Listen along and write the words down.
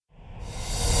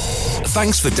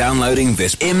Thanks for downloading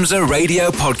this IMSA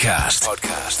Radio podcast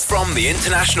from the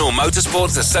International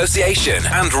Motorsports Association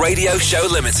and Radio Show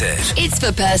Limited. It's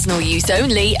for personal use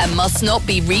only and must not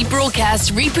be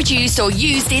rebroadcast, reproduced or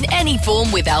used in any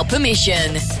form without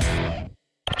permission.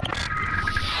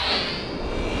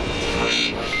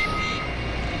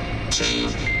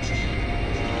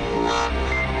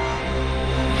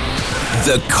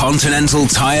 The Continental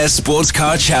Tire Sports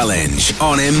Car Challenge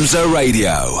on IMSA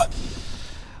Radio.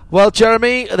 Well,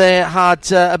 Jeremy, they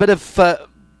had a bit of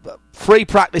free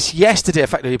practice yesterday.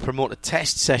 Effectively, promoted a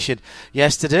test session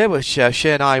yesterday, which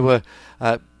Shane and I were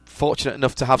fortunate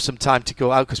enough to have some time to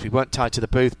go out because we weren't tied to the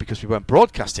booth because we weren't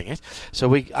broadcasting it. So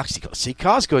we actually got to see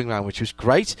cars going around, which was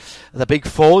great. The big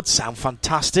Fords sound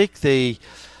fantastic. The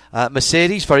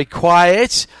Mercedes, very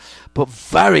quiet, but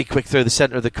very quick through the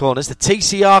centre of the corners. The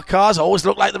TCR cars always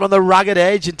look like they're on the ragged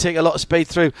edge and take a lot of speed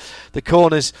through the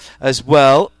corners as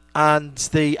well. And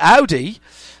the Audi,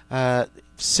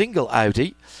 single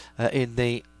Audi, in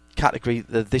the category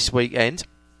this weekend,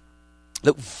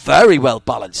 look very well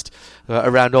balanced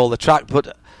around all the track.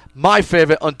 But my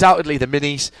favourite, undoubtedly, the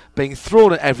Minis, being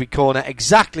thrown at every corner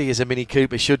exactly as a Mini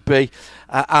Cooper should be,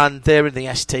 and they're in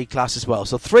the ST class as well.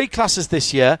 So 3 classes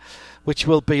this year, which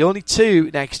will be only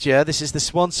 2 next year. This is the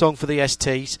swan song for the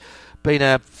STs. Been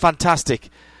a fantastic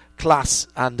class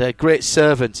and a great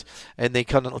servant in the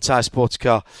Continental Tire Sports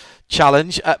Car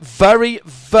Challenge. Very,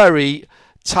 very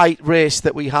tight race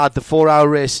that we had, the 4-hour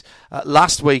race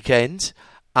last weekend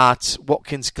at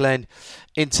Watkins Glen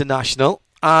International.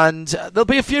 And there'll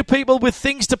be a few people with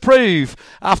things to prove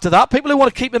after that. People who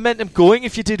want to keep momentum going.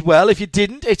 If you did well, if you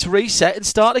didn't, it's reset and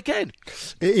start again.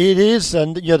 It is,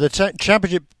 and the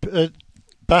championship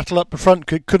battle up front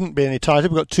couldn't be any tighter.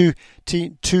 We've got two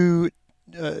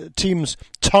teams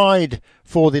tied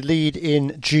for the lead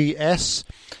in GS,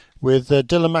 with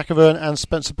Dylan McIvern and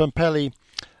Spencer Pompelli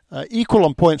equal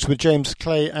on points with James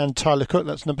Clay and Tyler Cook.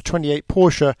 That's number 28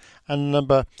 Porsche and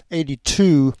number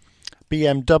 82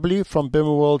 BMW from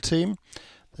Bimmer World Team.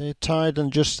 They're tied,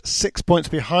 and just 6 points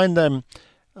behind them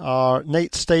are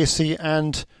Nate Stacey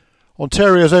and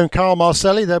Ontario's own Carl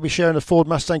Marcelli. They'll be sharing a Ford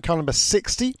Mustang car number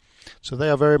 60. So they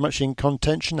are very much in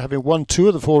contention, having won 2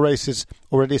 of the 4 races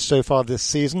already so far this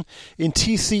season. In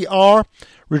TCR,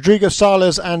 Rodrigo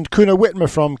Salas and Kuna Whitmer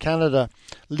from Canada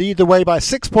lead the way by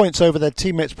 6 points over their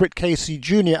teammates Britt Casey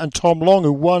Jr. and Tom Long,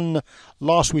 who won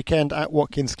last weekend at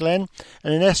Watkins Glen.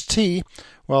 And in ST,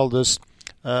 well, there's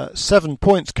 7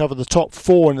 points cover the top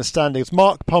 4 in the standings.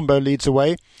 Mark Pombo leads the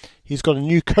way. He's got a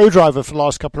new co-driver for the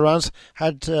last couple of rounds.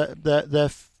 Had their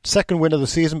second win of the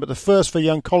season, but the first for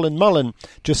young Colin Mullen,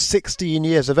 just 16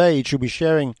 years of age, who'll be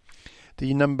sharing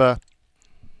the number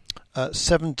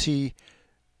 73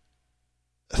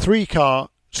 car,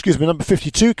 number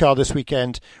 52 car this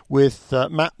weekend with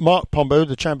Mark Pombo,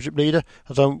 the championship leader,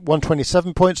 has on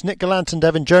 127 points. Nick Gallant and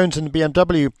Devin Jones in the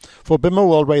BMW for Bimmer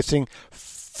World Racing,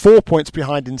 4 points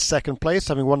behind in second place,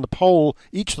 having won the pole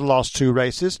each of the last 2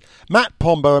 races. Matt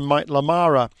Pombo and Mike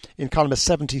Lamara in car number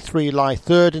 73 lie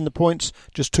third in the points,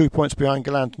 just 2 points behind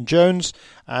Gallant and Jones.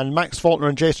 And Max Faulkner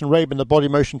and Jason Rabin, the Body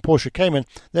Motion Porsche Cayman,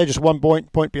 they're just 1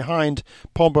 point behind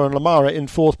Pombo and Lamara in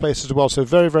fourth place as well. So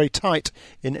very, very tight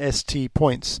in ST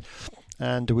points.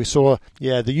 And we saw,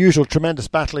 the usual tremendous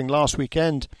battling last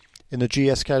weekend in the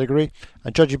GS category.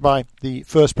 And judging by the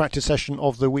first practice session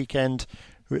of the weekend,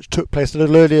 which took place a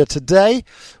little earlier today,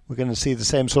 we're going to see the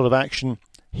same sort of action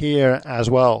here as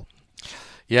well.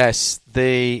 Yes,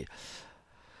 it's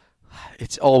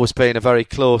always been a very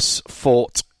close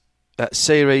fought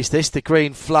series. The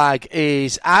green flag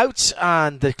is out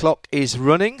and the clock is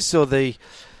running, so the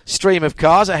stream of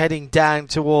cars are heading down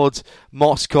towards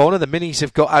Moss Corner. The Minis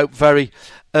have got out very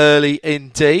early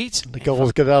indeed. The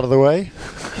goals get out of the way.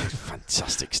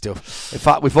 Fantastic stuff. In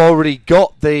fact, we've already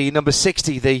got the number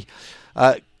 60, the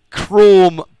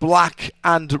chrome black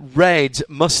and red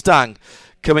Mustang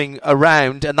coming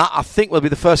around, and that I think will be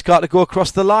the first car to go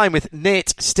across the line, with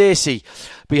Nate Stacey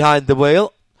behind the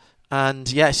wheel.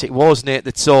 And yes, it was Nate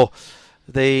that saw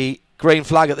the green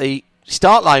flag at the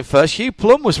start line first. Hugh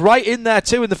Plum was right in there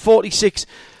too in the 46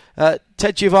 Ted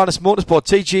Giovannis Motorsport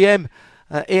TGM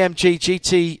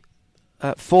AMG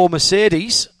GT4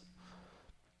 Mercedes.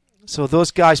 So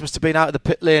those guys must have been out of the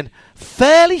pit lane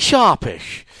fairly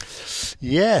sharpish.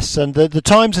 Yes, and the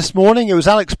times this morning, it was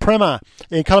Alex Prema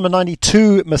in car number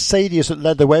 92 Mercedes that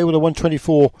led the way with a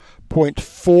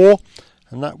 124.4,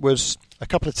 and that was a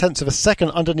couple of tenths of a second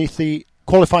underneath the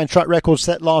qualifying track record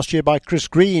set last year by Chris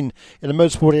Green in a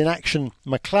Motorsport in Action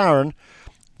McLaren.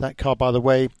 That car, by the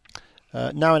way,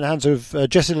 now in the hands of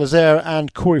Jesse Lazaire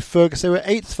and Corey Fergus. They were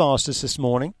 8th fastest this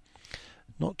morning.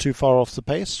 not too far off the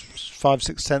pace,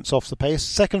 5-6 tenths off the pace.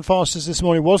 Second fastest this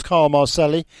morning was Carl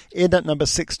Marcelli in at number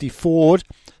 60 Ford.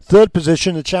 Third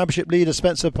position, the championship leader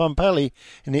Spencer Pumpelly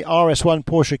in the RS1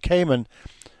 Porsche Cayman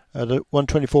at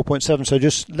 124.7, so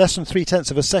just less than 3 tenths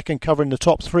of a second, covering the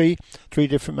top three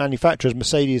different manufacturers,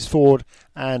 Mercedes, Ford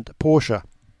and Porsche.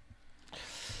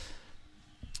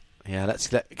 Yeah, let's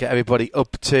get everybody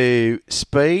up to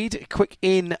speed. Quick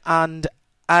in and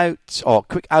out, or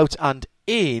quick out and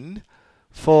in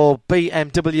for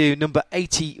BMW number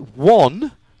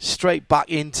 81. Straight back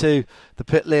into the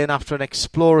pit lane after an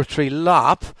exploratory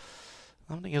lap.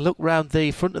 Having a look round the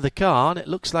front of the car, and it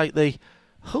looks like the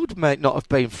hood might not have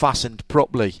been fastened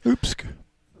properly. Oops.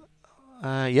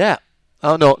 Yeah.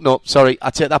 Oh, no, sorry.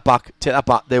 I take that back.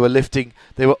 They were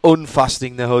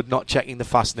unfastening the hood, not checking the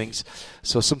fastenings.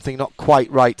 So something not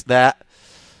quite right there.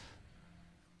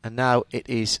 And now it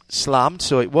is slammed,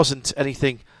 so it wasn't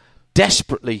anything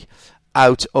desperately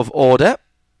out of order.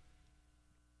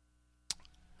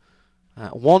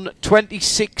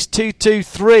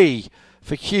 126.223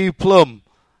 for Hugh Plum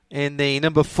in the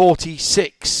number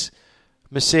 46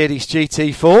 Mercedes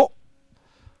GT4.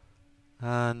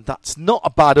 And that's not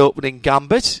a bad opening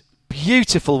gambit.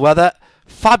 Beautiful weather,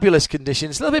 fabulous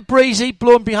conditions. A little bit breezy,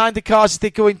 blowing behind the cars as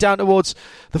they're going down towards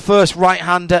the first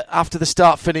right-hander after the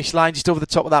start-finish line, just over the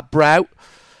top of that brow.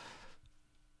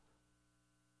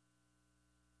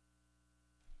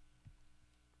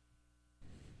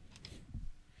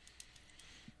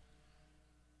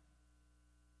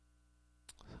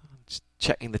 Just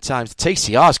checking the times. The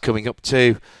TCR's coming up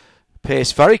to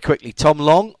pace very quickly. Tom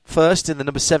Long first in the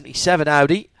number 77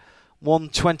 Audi,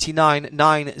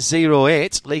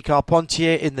 129.908. Lee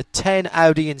Carpentier in the 10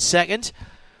 Audi in second,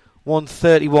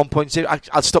 131.0.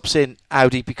 I'll stop saying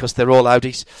Audi because they're all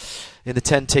Audis in the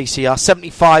 10 TCR.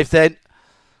 75 then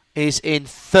is in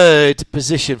third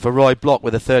position for Roy Block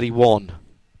with a 31.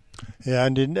 Yeah,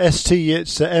 and in ST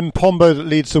it's M. Pombo that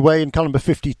leads the way in car number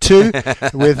 52,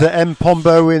 with M.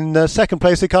 Pombo in second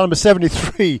place in car number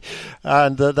 73,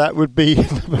 and that would be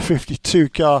number 52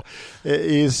 car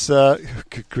is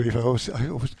good grief, I always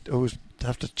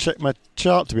have to check my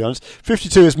chart, to be honest.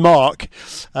 52 is Mark,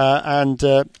 and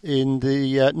in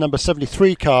the number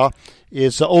 73 car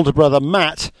is older brother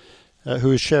Matt,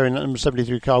 who is sharing that number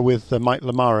 73 car with Mike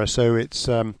Lamara. So it's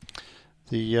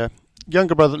the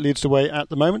younger brother that leads the way at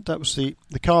the moment. That was the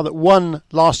car that won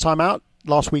last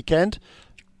weekend,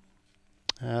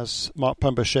 as Mark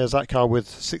Pumper shares that car with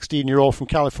 16-year-old from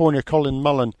California, Colin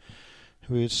Mullen,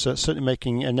 who is certainly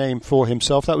making a name for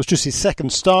himself. That was just his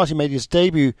second start. He made his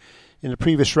debut in the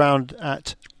previous round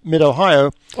at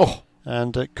Mid-Ohio.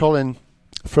 And Colin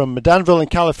from Danville in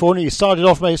California, he started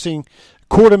off racing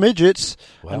quarter midgets,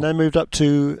 wow, and then moved up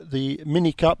to the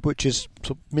Mini Cup, which is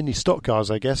sort of mini stock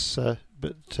cars, I guess,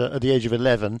 but at the age of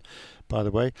 11, by the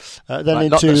way. Then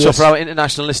into so for our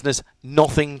international listeners,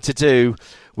 nothing to do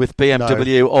with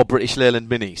BMW or British Leyland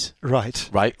Minis. Right.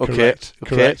 Okay.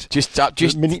 Correct.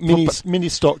 Just mini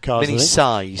stock cars. Mini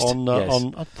sized. Yes.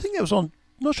 I think it was on.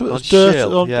 Not sure it was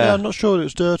dirt. Yeah, I'm not sure it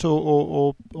was dirt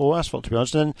or asphalt, to be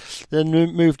honest. Then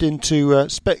moved into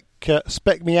Spec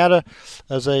Miata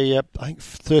as a I think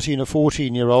 13 or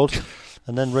 14-year-old,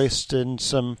 and then raced in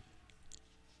some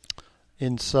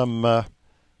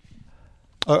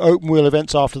open wheel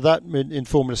events after that in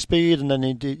Formula Speed, and then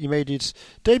he made his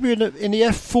debut in the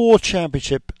F4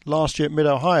 Championship last year at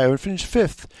Mid-Ohio and finished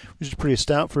fifth, which is pretty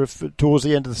stout for towards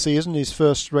the end of the season. His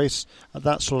first race at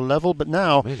that sort of level, but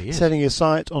now really setting his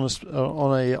sight on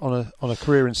a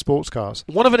career in sports cars.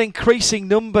 One of an increasing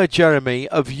number, Jeremy,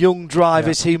 of young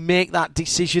drivers who make that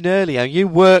decision earlier. You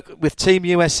work with Team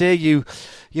USA. You're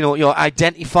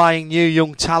identifying new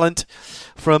young talent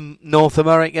from North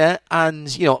America,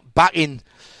 and back in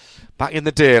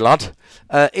the day, lad,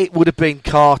 it would have been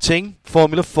karting,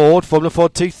 Formula Ford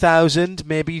 2000,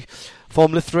 maybe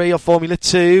Formula 3 or Formula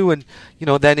 2, and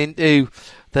then into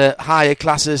the higher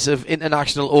classes of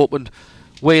international open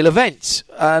wheel events.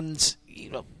 And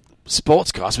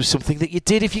sports cars was something that you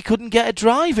did if you couldn't get a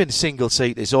drive in single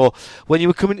seaters, or when you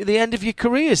were coming to the end of your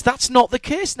careers. That's not the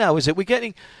case now, is it? We're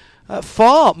getting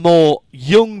far more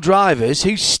young drivers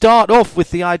who start off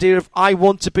with the idea of, I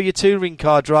want to be a touring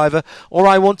car driver, or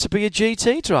I want to be a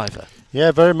GT driver.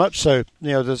 Yeah, very much so.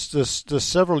 There's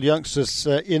several youngsters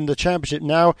in the championship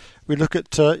now. We look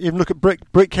at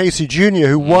Brick Casey Jr.,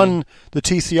 who won the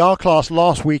TCR class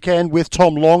last weekend with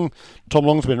Tom Long. Tom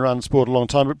Long's been around the sport a long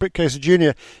time, but Brick Casey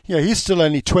Jr., he's still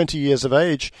only 20 years of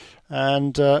age,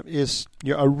 and is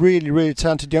a really, really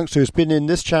talented youngster who's been in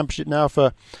this championship now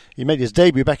he made his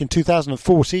debut back in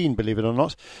 2014, believe it or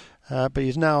not. But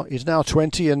he's now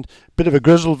 20 and a bit of a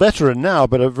grizzled veteran now,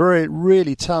 but a very,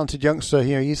 really talented youngster.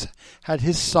 He's had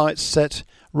his sights set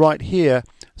right here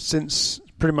since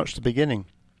pretty much the beginning.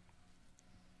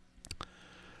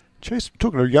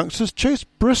 Talking of youngsters, Chase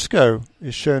Briscoe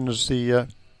is shown as the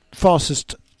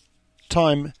fastest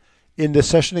time in this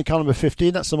session in car number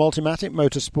 15. That's the Multimatic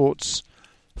Motorsports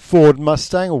Ford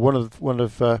Mustang, or one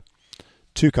of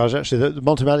two cars actually. The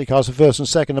Multimatic cars are first and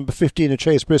second. Number 15 of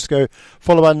Chase Briscoe,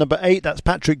 followed by number 8. That's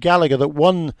Patrick Gallagher that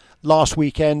won last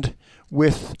weekend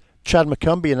with Chad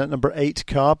McCumbee in that number 8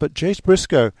 car. But Chase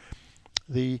Briscoe,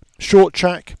 the short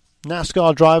track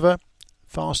NASCAR driver,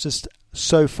 fastest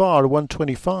so far,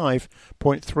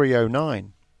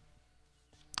 1:25.309.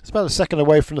 It's about a second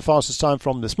away from the fastest time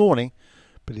from this morning,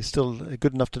 but he's still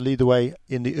good enough to lead the way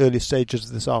in the early stages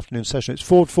of this afternoon session. It's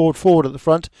Ford at the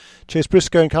front. Chase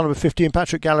Briscoe in car number 15,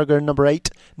 Patrick Gallagher in number 8,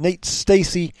 Nate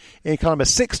Stacey in car number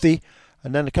 60,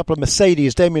 and then a couple of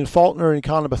Mercedes, Damien Faulkner in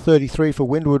car number 33 for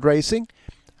Windward Racing,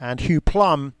 and Hugh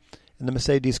Plum in the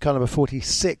Mercedes car number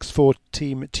 46 for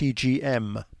Team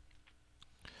TGM.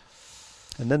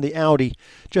 And then the Audi,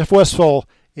 Jeff Westphal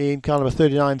in car number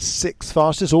 39, 6th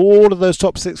fastest. All of those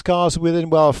top 6 cars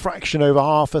within, a fraction over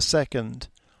half a second.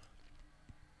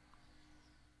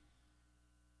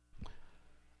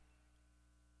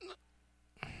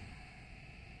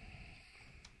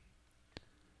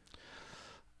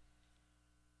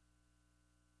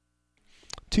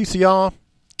 TCR,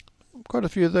 quite a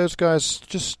few of those guys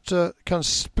just kind of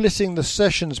splitting the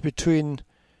sessions between...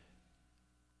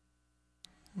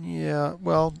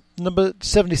 number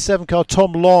 77 car,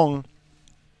 Tom Long,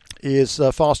 is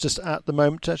fastest at the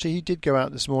moment. Actually, he did go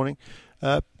out this morning.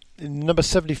 Number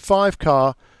 75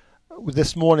 car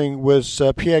this morning was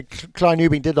Pierre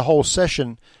Kleinubing, did the whole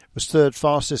session, was third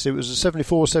fastest. It was a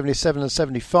 74, 77 and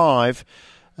 75.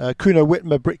 Kuno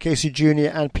Whitmer, Britt Casey Jr.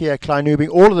 and Pierre Kleinubing,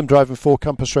 all of them driving for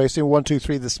Compass Racing, 1, 2,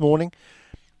 3 this morning.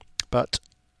 But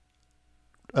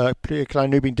Pierre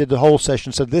Kleinubing did the whole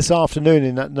session, so this afternoon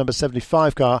in that number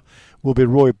 75 car will be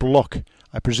Roy Block,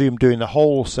 I presume, doing the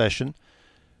whole session,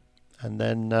 and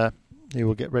then he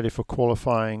will get ready for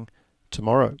qualifying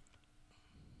tomorrow.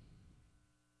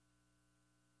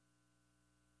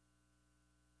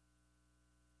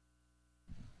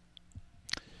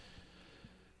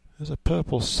 There's a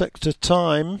purple sector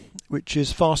time, which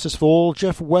is fastest for all.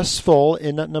 Jeff Westphal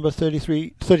in that number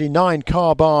 39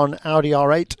 car barn Audi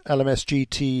R8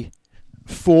 LMS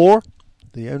GT4,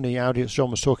 the only Audi that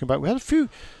John was talking about. We had a few,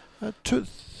 3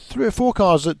 or 4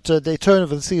 cars at Daytona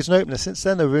for the season opener. Since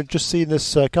then, we've just seen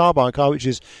this car barn car, which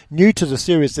is new to the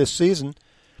series this season,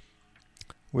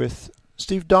 with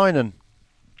Steve Dynan,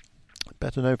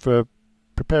 better known for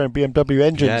preparing BMW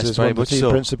engines, as one of the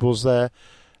team principals there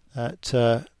at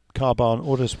Car Barn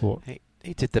Autosport.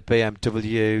 He did the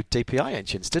BMW DPI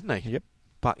engines, didn't he? Yep.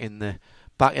 Back in the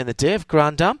day of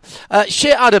Grand Am.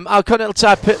 Shea Adam, our Continental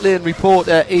Tire pit lane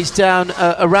reporter, is down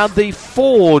around the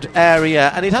Ford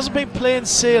area, and it hasn't been plain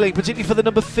sailing, particularly for the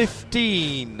number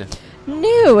 15.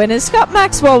 No, and as Scott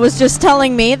Maxwell was just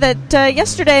telling me that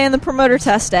yesterday in the promoter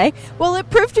test day, well, it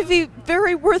proved to be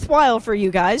very worthwhile for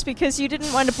you guys because you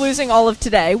didn't wind up losing all of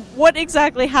today. What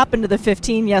exactly happened to the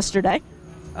 15 yesterday?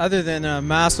 Other than a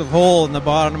massive hole in the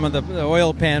bottom of the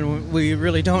oil pan, we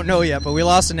really don't know yet, but we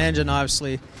lost an engine,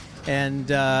 obviously. And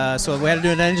so we had to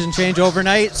do an engine change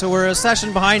overnight. So we're a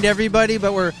session behind everybody,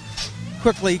 but we're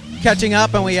quickly catching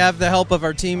up, and we have the help of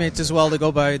our teammates as well to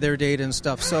go by their data and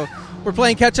stuff. So we're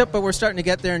playing catch-up, but we're starting to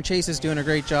get there, and Chase is doing a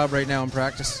great job right now in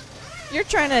practice. You're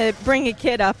trying to bring a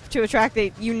kid up to a track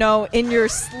that you know in your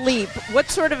sleep. What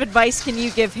sort of advice can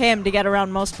you give him to get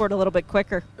around Motorsport a little bit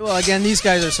quicker? Well, again, these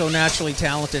guys are so naturally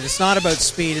talented. It's not about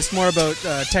speed. It's more about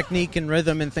technique and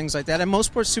rhythm and things like that. And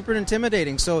Motorsport's super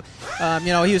intimidating. So,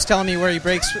 he was telling me where he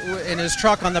brakes in his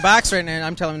truck on the backs right now, and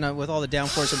I'm telling him that with all the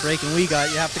downforce and braking we got,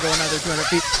 you have to go another 200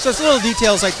 feet. So it's little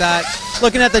details like that.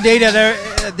 Looking at the data there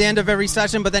at the end of every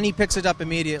session, but then he picks it up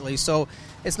immediately. So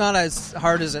it's not as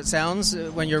hard as it sounds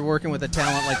when you're working with a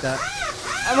talent like that.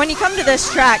 And when you come to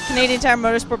this track, Canadian Tire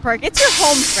Motorsport Park, it's your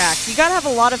home track. You got to have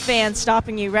a lot of fans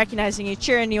stopping you, recognizing you,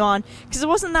 cheering you on, because it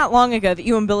wasn't that long ago that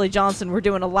you and Billy Johnson were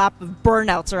doing a lap of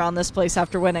burnouts around this place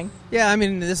after winning. Yeah, I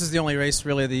mean, this is the only race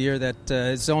really of the year that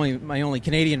it's my only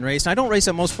Canadian race. And I don't race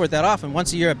at Motorsport that often,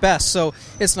 once a year at best, so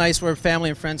it's nice where family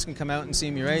and friends can come out and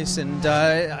see me race. And,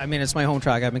 it's my home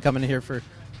track. I've been coming here for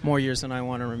more years than I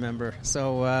want to remember.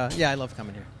 So, I love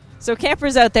coming here. So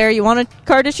campers out there, you want a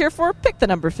car to cheer for? Pick the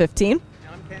number 15.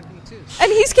 I'm camping too.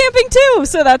 And he's camping too,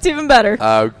 so that's even better.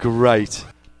 Oh, great.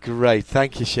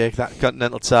 Thank you, Sheikh. That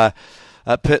Continental Tire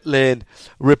pit lane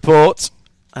report.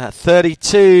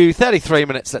 33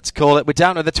 minutes, let's call it. We're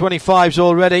down to the 25s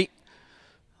already.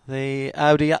 The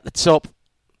Audi at the top.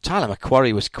 Tyler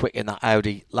McQuarrie was quick in that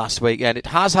Audi last weekend. It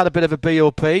has had a bit of a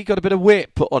BOP, got a bit of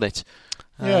weight put on it.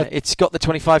 It's got the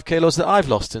 25 kilos that I've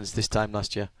lost since this time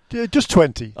last year. Just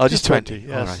 20. Oh, just 20.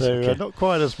 Yeah, right, so okay. not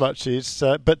quite as much.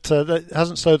 But that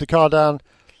hasn't slowed the car down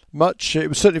much. It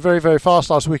was certainly very, very fast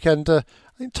last weekend. I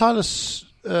think Tyler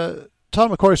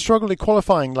McQuarrie struggled in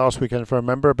qualifying last weekend, if I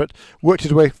remember, but worked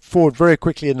his way forward very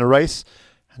quickly in the race.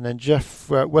 And then Jeff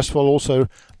Westphal also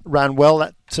ran well.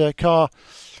 That car,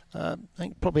 I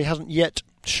think, probably hasn't yet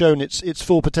shown its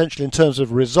full potential in terms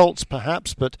of results,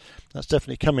 perhaps, but that's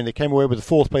definitely coming. They came away with a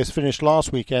fourth place finish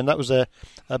last weekend. That was their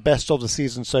best of the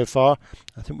season so far.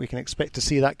 I think we can expect to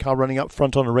see that car running up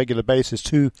front on a regular basis.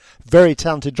 Two very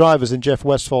talented drivers in Jeff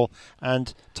Westphal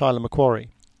and Tyler McQuarrie.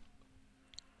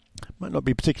 Might not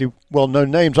be particularly well-known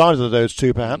names, either of those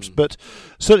two, perhaps, but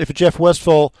certainly for Jeff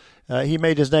Westphal, he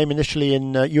made his name initially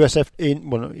in USF in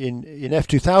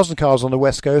F2000 cars on the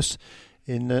West Coast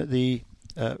in the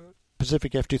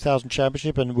Pacific F2000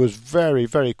 Championship, and was very,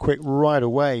 very quick right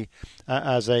away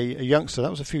as a youngster. That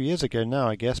was a few years ago now,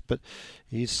 I guess, but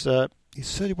he's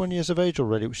 31 years of age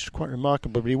already, which is quite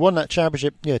remarkable. But he won that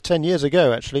championship 10 years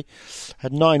ago, actually.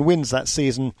 Had 9 wins that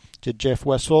season, did Jeff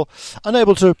Westphal.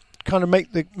 Unable to kind of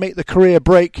make the career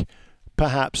break,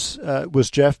 perhaps,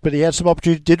 was Jeff, but he had some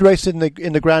opportunity. Did race in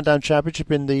the Grand Am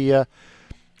Championship in the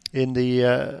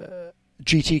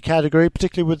GT category,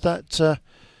 particularly with that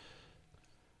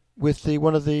with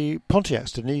one of the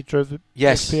Pontiacs, didn't he? He drove the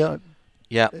XPR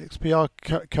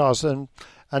cars, and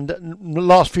in the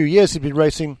last few years he's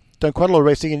been done quite a lot of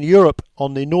racing in Europe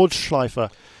on the Nordschleife.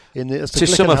 To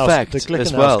some effect, the Glickenhaus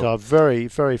as well. car, very,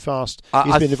 very fast.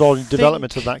 He's been involved in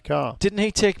development of that car. Didn't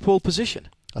he take pole position?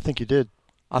 I think he did.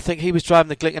 I think he was driving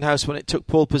the Glickenhaus when it took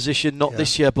pole position, not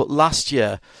this year, but last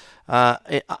year.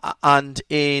 And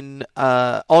in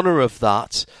honour of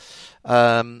that,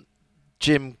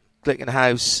 Jim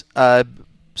Glickenhaus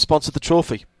sponsored the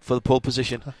trophy for the pole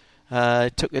position.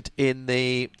 Took it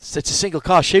it's a single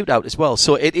car shootout as well.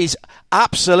 So it is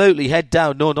absolutely head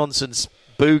down, no nonsense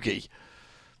boogie.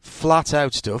 Flat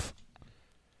out stuff.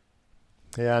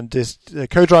 Yeah, and his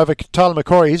co-driver Tyler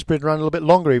McQuarrie, he's been around a little bit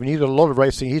longer even. He's done a lot of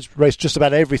racing. He's raced just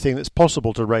about everything that's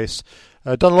possible to race.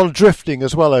 Done a lot of drifting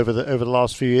as well over the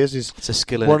last few years. It's a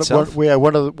skill in itself.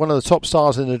 One of the top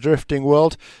stars in the drifting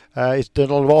world. He's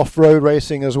done a lot of off-road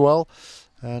racing as well,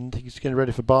 and he's getting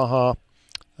ready for Baja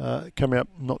coming up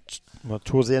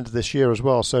towards the end of this year as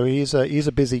well. So he's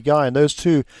a busy guy, and those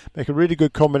two make a really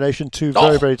good combination. Two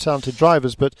very, very talented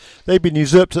drivers, but they've been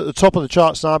usurped at the top of the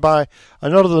charts now by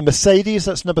another of the Mercedes.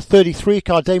 That's number 33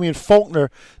 car. Damien Faulkner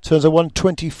turns a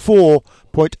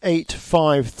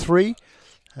 124.853.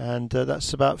 And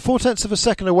that's about 0.4 of a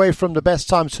second away from the best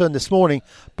time turn this morning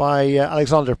by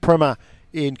Alexander Premat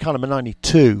in car number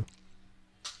 92.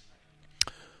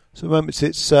 So at the moment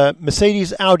it's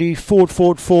Mercedes, Audi, Ford,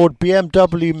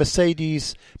 BMW,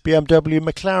 Mercedes, BMW,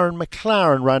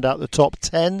 McLaren round out the top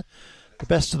 10. The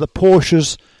best of the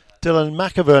Porsches, Dylan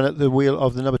McAvern at the wheel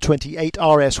of the number 28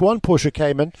 RS1 Porsche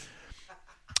Cayman.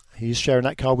 He's sharing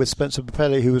that car with Spencer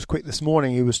Papelli, who was quick this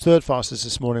morning. He was third fastest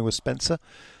this morning with Spencer.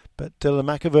 But Dylan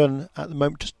McAvern at the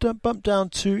moment just bumped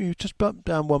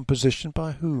down one position.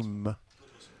 By whom?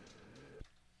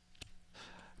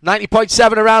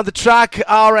 90.7 around the track.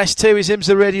 RS2 is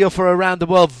IMSA Radio for Around the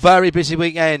World. Very busy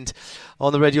weekend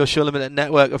on the Radio Show Limited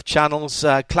network of channels.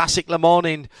 Classic Le Mans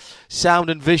in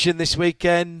Sound and Vision this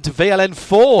weekend.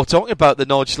 VLN4 talking about the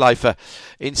Nordschleife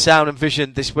in Sound and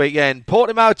Vision this weekend.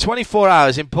 Portimao 24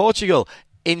 Hours in Portugal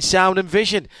in Sound and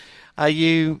Vision.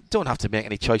 You don't have to make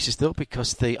any choices though,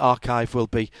 because the archive will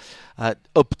be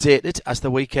updated as the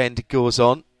weekend goes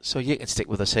on. So you can stick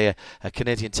with us here at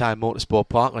Canadian Tire Motorsport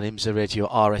Park on IMSA Radio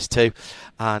RS2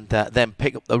 and then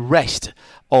pick up the rest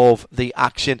of the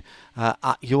action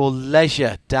at your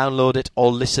leisure. Download it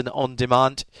or listen on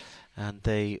demand. And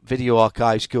the video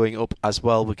archive's going up as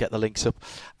well. We'll get the links up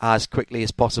as quickly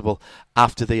as possible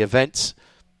after the events.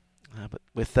 But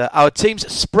with our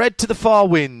teams spread to the far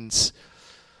winds.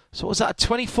 So was that a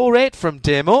 24.8 from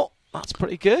Demo? That's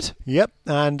pretty good. Yep,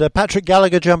 and Patrick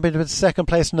Gallagher jumping into second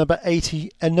place, number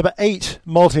 8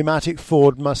 Multimatic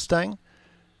Ford Mustang.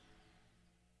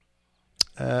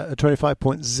 A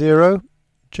 25.0.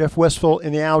 Jeff Westphal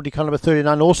in the Audi car number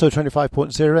 39, also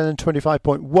 25.0, and then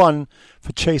 25.1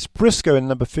 for Chase Briscoe in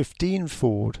number 15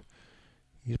 Ford.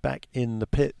 He's back in the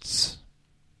pits.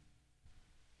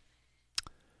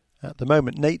 At the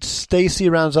moment, Nate Stacey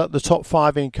rounds up the top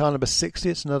 5 in car number 60.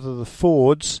 It's another of the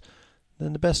Fords.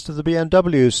 Then the best of the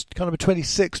BMWs. Car number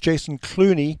 26, Jason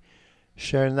Clooney,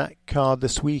 sharing that car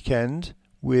this weekend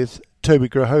with Toby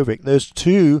Grahovic. Those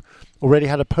two already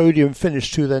had a podium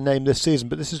finish to their name this season,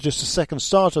 but this is just the second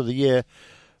start of the year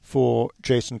for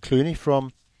Jason Clooney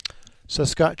from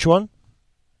Saskatchewan.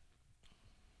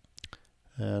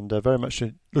 And very much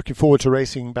looking forward to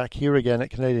racing back here again at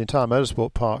Canadian Tire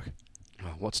Motorsport Park.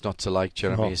 What's not to like,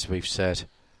 Jeremy, as we've said?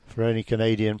 For any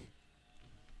Canadian.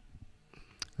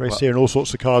 Raced here in all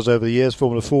sorts of cars over the years,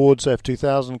 Formula Fords,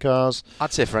 F2000 cars.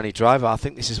 I'd say for any driver, I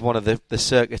think this is one of the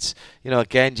circuits,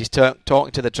 again, just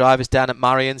talking to the drivers down at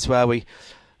Marion's, where we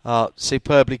are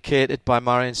superbly catered by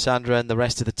Marion, Sandra and the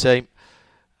rest of the team.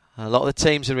 A lot of the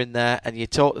teams are in there, and you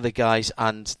talk to the guys,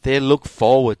 and they look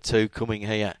forward to coming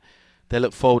here. They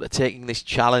look forward to taking this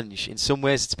challenge. In some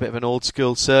ways, it's a bit of an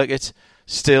old-school circuit,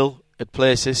 still, at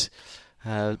places.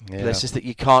 Places that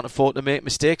you can't afford to make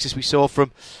mistakes, as we saw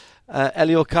from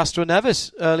Elio Castro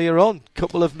Neves earlier on.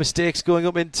 Couple of mistakes going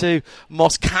up into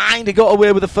Moss. Kind of got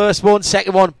away with the first one.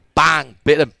 Second one, bang,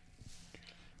 bit him.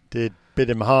 Did bit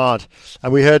him hard.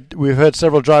 And we've heard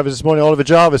several drivers this morning. Oliver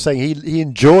Jarvis saying he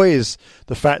enjoys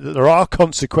the fact that there are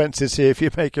consequences here if you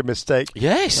make a mistake.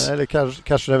 Yes. Elio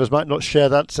Castro Neves might not share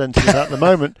that sentiment at the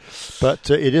moment, but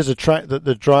it is a track that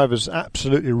the drivers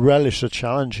absolutely relish the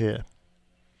challenge here.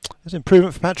 There's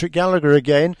improvement for Patrick Gallagher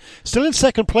again. Still in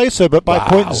second place, though, but by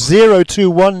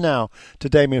 0.021 now to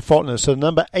Damien Faulkner. So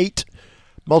number 8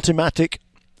 Multimatic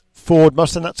Ford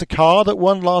Mustang. That's a car that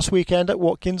won last weekend at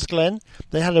Watkins Glen.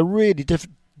 They had a really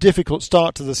difficult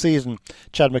start to the season.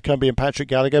 Chad McCumbee and Patrick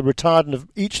Gallagher retired in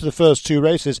each of the first 2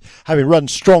 races, having run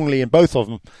strongly in both of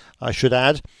them, I should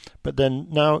add. But then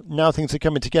now things are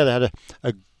coming together. Had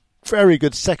a very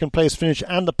good second place finish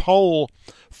and the pole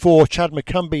for Chad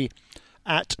McCumbee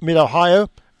at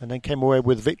Mid-Ohio, and then came away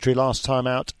with victory last time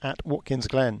out at Watkins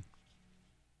Glen.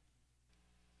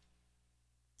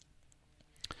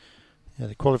 Yeah,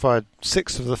 they qualified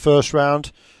 6th of the first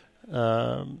round.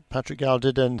 Patrick Gall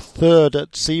did then 3rd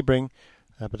at Sebring,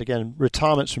 but again,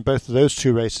 retirements from both of those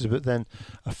 2 races, but then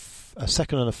a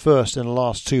 2nd and a 1st in the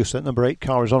last 2, so that number 8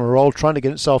 car is on a roll, trying to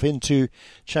get itself into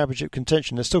championship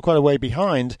contention. They're still quite a way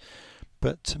behind,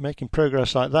 but making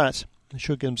progress like that, they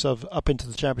should get themselves up into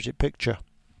the championship picture.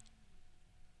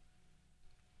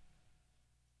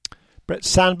 Brett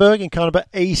Sandberg in car number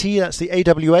 80. That's the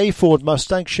AWA Ford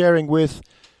Mustang, sharing with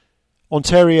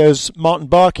Ontario's Martin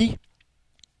Barkey.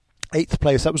 8th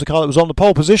place. That was a car that was on the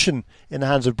pole position in the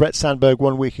hands of Brett Sandberg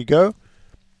 1 week ago.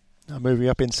 Now moving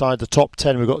up inside the top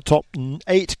 10. We've got top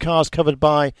 8 cars covered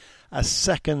by a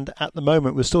second at the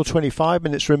moment, with still 25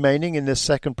 minutes remaining in this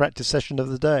second practice session of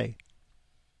the day.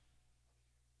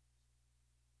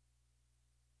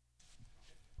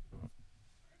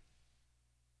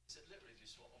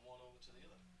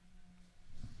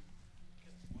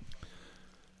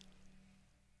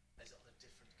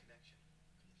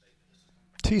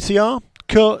 TCR,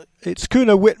 it's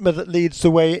Kuno Whitmer that leads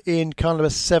the way in car number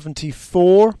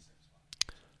 74.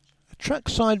 A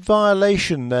trackside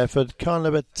violation there for car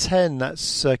number 10.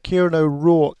 That's Kieran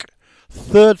O'Rourke,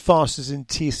 3rd fastest in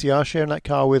TCR, sharing that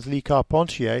car with Lee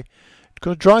Carpentier.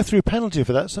 Got a drive-through penalty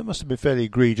for that, so that must have been fairly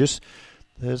egregious.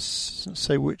 Doesn't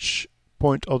say which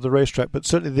point of the racetrack, but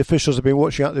certainly the officials have been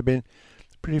watching out. They've been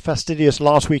pretty fastidious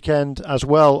last weekend as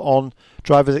well on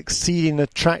drivers exceeding the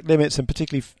track limits and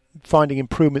particularly finding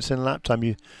improvements in lap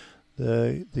time.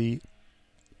 The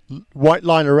white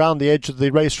line around the edge of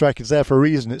the racetrack is there for a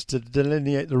reason. It's to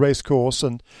delineate the race course,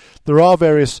 and there are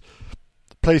various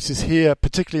places here,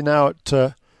 particularly now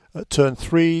at turn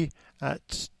 3,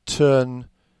 at turn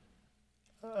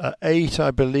 8,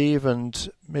 I believe, and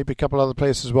maybe a couple other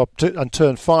places as well, and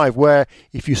turn 5, where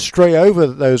if you stray over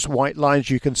those white lines,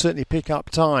 you can certainly pick up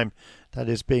time. That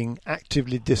is being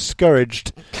actively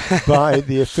discouraged by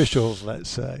the officials, let's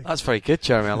say. That's very good,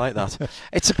 Jeremy. I like that.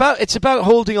 It's about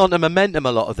holding on to momentum.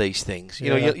 A lot of these things,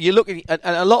 you look at,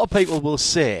 and a lot of people will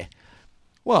say,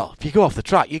 "Well, if you go off the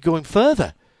track, you're going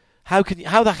further. How can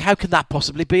that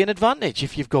possibly be an advantage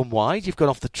if you've gone wide, you've gone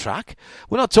off the track?"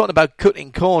 We're not talking about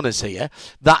cutting corners here.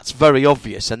 That's very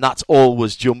obvious, and that's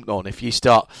always jumped on if you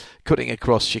start cutting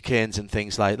across chicanes and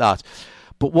things like that.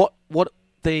 But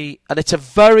and it's a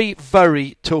very,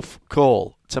 very tough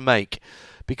call to make,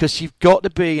 because you've got to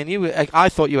be, and I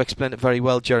thought you explained it very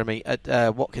well, Jeremy, at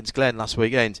Watkins Glen last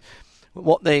weekend.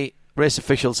 What the race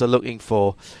officials are looking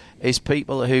for is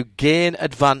people who gain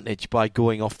advantage by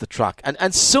going off the track.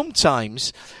 And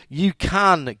sometimes you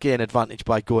can gain advantage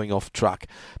by going off track,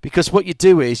 because what you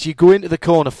do is you go into the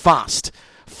corner faster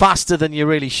than you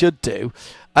really should do,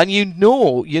 and you're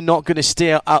not going to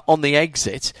stay on the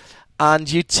exit,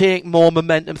 and you take more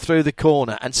momentum through the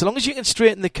corner. And so long as you can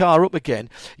straighten the car up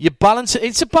again, you balance it.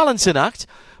 It's a balancing act,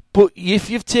 But if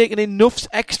you've taken enough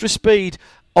extra speed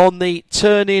on the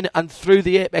turn in and through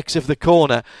the apex of the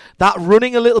corner, that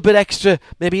running a little bit extra,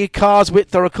 maybe a car's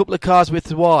width or a couple of cars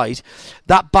width wide,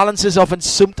 that balances off, and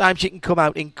sometimes you can come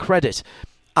out in credit.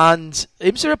 And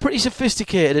IMSA are pretty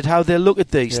sophisticated at how they look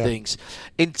at these things.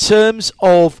 In terms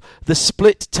of the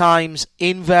split times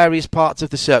in various parts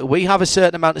of the circuit, we have a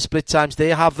certain amount of split times, they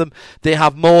have them, they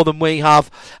have more than we have,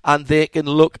 and they can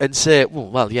look and say,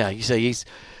 you say he's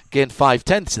gained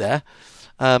 5/10 there,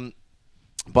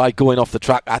 by going off the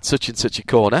track at such and such a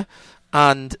corner,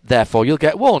 and therefore you'll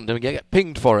get warned and you get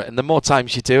pinged for it. And the more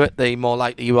times you do it, the more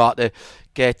likely you are to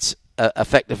get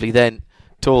effectively then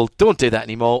told, don't do that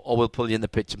anymore, or we'll pull you in the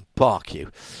pitch and park you.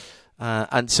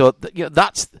 And so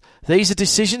these are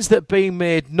decisions that are being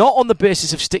made not on the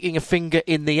basis of sticking a finger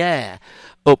in the air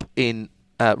up in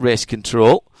race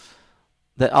control,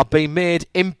 that are being made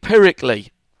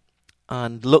empirically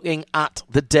and looking at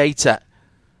the data.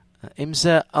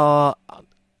 IMSA are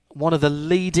one of the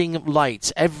leading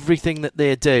lights. Everything that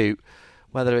they do,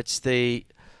 whether it's the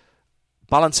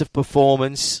balance of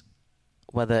performance,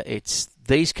 whether it's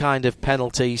these kind of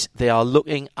penalties, they are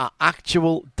looking at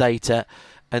actual data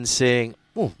and saying,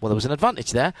 there was an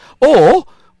advantage there. Or,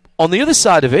 on the other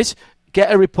side of it,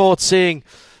 get a report saying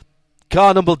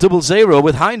car number 00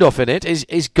 with Hindhoff in it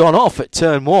is gone off at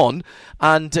turn 1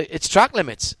 and it's track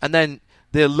limits. And then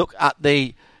they'll look at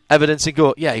the evidence and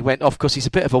go, he went off because he's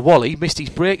a bit of a wally, missed his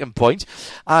braking point,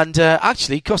 and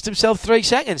actually cost himself 3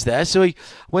 seconds there. So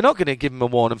we're not going to give him a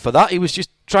warning for that. He was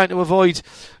just trying to avoid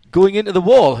going into the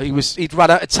wall. He'd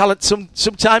run out of talent some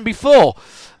time before,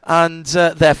 and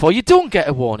therefore you don't get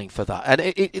a warning for that.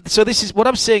 And so this is what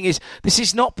I'm saying is, this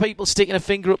is not people sticking a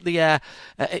finger up the air,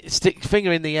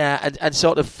 finger in the air, and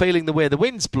sort of feeling the way the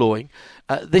wind's blowing.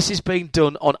 This is being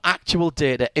done on actual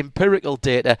data, empirical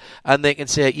data, and they can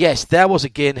say, yes, there was a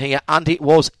gain here, and it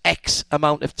was X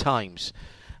amount of times,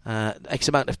 X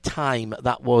amount of time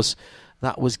that was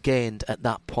gained at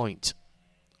that point.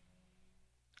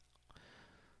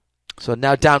 So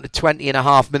now down to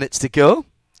 20.5 minutes to go.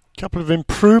 Couple of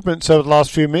improvements over the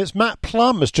last few minutes. Matt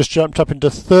Plum has just jumped up into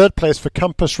 3rd place for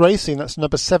Compass Racing. That's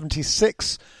number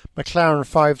 76, McLaren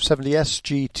 570S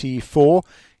GT4.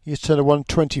 He's turned a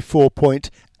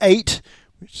 124.8,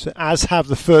 which as have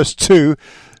the first two.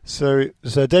 So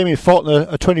Damien Faulkner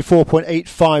a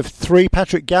 24.853,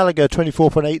 Patrick Gallagher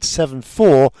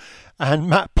 24.874, and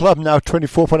Matt Plum now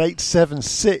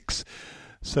 24.876.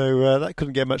 So that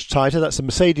couldn't get much tighter. That's a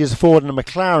Mercedes, a Ford and a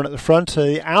McLaren at the front.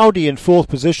 The Audi in 4th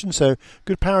position, so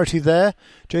good parity there.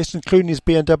 Jason Clooney's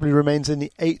BMW remains in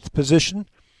the 8th position.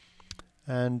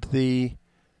 And the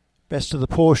best of the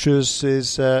Porsches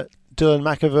is Dylan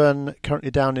McAvern,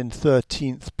 currently down in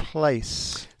 13th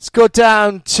place. Let's go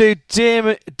down to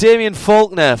Damien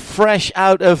Faulkner, fresh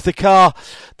out of the car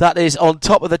that is on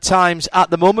top of the times at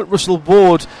the moment. Russell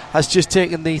Ward has just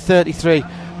taken the 33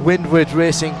 Windward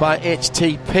Racing by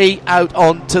HTP out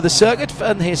onto the circuit,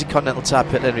 and here's a Continental Tire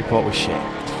pit lane report with Shane.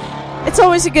 It's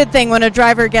always a good thing when a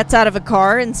driver gets out of a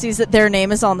car and sees that their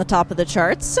name is on the top of the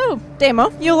charts. So,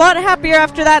 Damo, you're a lot happier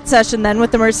after that session then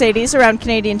with the Mercedes around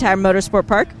Canadian Tire Motorsport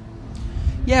Park.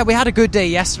 Yeah, we had a good day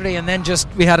yesterday, and then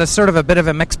we had a bit of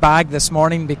a mixed bag this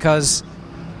morning because,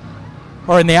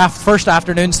 in the first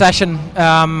afternoon session,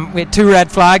 we had 2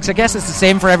 red flags. I guess it's the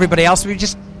same for everybody else. We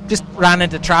just ran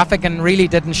into traffic and really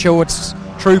didn't show its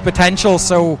true potential.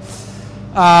 So,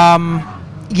 and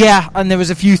there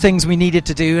was a few things we needed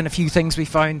to do and a few things we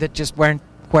found that just weren't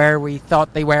where we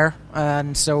thought they were.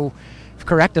 And so we've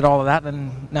corrected all of that,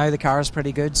 and now the car is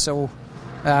pretty good. So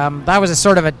that was a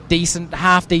sort of a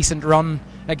half-decent run.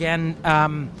 Again,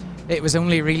 it was could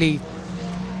only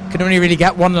really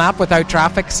get 1 lap without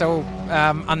traffic. So,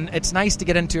 and it's nice to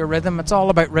get into a rhythm. It's all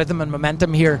about rhythm and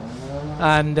momentum here.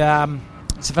 And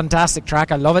it's a fantastic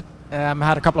track. I love it.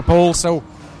 Had a couple of poles, so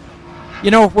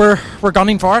we're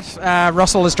gunning for it.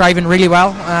 Russell is driving really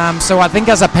well, so I think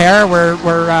as a pair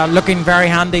we're looking very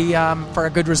handy for a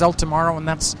good result tomorrow, and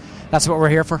that's what we're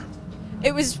here for.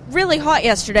 It was really hot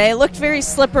yesterday. It looked very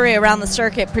slippery around the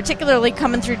circuit, particularly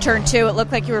coming through turn 2. It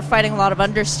looked like you were fighting a lot of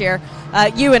understeer.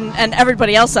 You and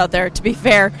everybody else out there, to be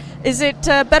fair. Is it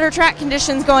better track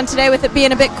conditions going today with it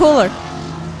being a bit cooler?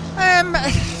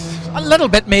 A little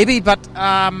bit maybe, but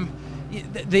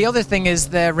the other thing is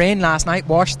the rain last night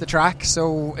washed the track,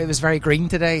 so it was very green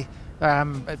today.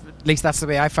 At least that's the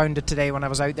way I found it today when I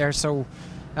was out there, so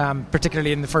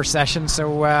particularly in the first session.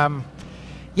 So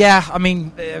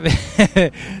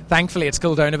thankfully it's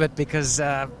cooled down a bit because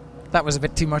that was a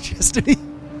bit too much yesterday.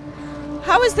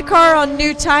 How is the car on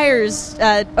new tires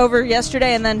over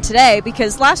yesterday and then today?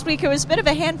 Because last week it was a bit of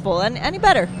a handful. And any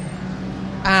better?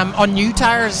 On new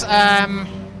tyres,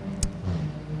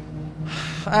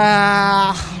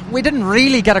 we didn't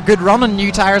really get a good run on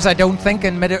new tyres, I don't think,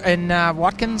 in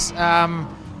Watkins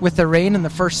with the rain in the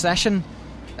first session.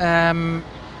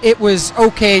 It was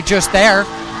okay just there,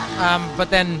 but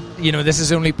then, this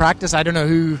is only practice. I don't know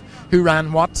who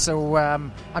ran what, so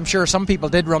I'm sure some people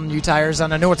did run new tyres,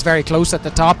 and I know it's very close at the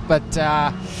top, but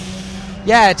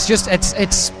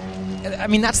it's I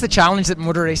mean, that's the challenge that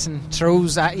motor racing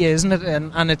throws at you, isn't it?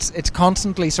 And it's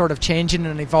constantly sort of changing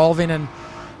and evolving, and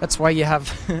that's why you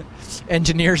have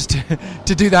engineers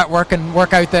to do that work and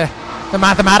work out the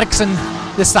mathematics and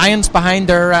the science behind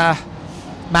their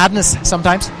madness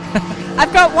sometimes.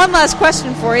 I've got one last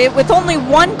question for you. With only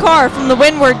one car from the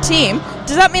Windward team,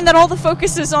 does that mean that all the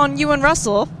focus is on you and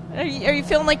Russell? Are you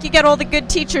feeling like you get all the good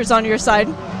teachers on your side?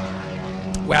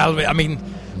 Well, I mean,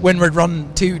 Windward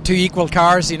run two equal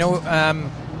cars, and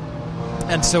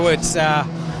so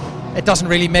it doesn't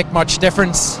really make much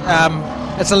difference.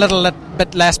 It's a little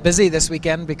bit less busy this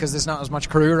weekend because there's not as much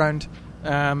crew around,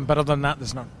 but other than that,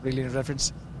 there's not really a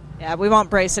difference. Yeah, we want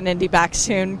Bryce and Indy back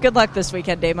soon. Good luck this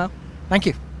weekend, Damo. Thank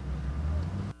you.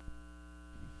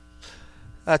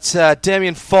 That's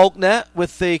Damien Faulkner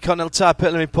with the Continental Tire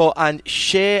Pit Lane Report, and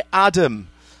Shea Adam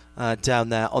down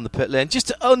there on the pit lane.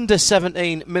 Just under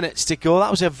 17 minutes to go.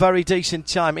 That was a very decent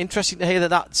time. Interesting to hear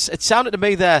that. It sounded to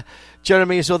me there,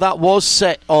 Jeremy, as though that was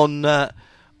set on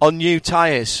new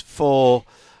tyres for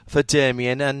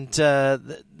Damien, and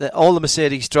all the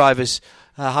Mercedes drivers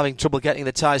having trouble getting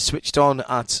the tyres switched on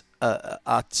at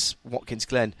Watkins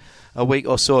Glen a week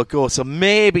or so ago. So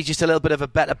maybe just a little bit of a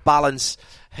better balance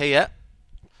here.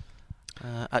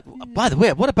 By the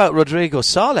way, what about Rodrigo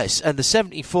Sales and the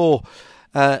 74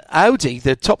 Audi,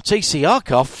 the top TCR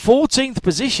car, 14th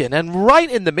position and right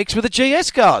in the mix with the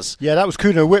GS cars? Yeah, that was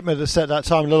Kuno Whitmer that set that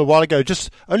time a little while ago. Just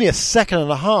only a second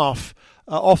and a half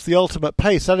off the ultimate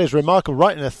pace. That is remarkable,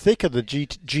 right in the thick of the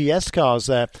GS cars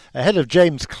there, ahead of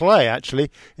James Clay, actually,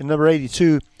 in number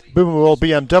 82 Boomerall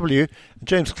BMW. And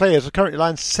James Clay is currently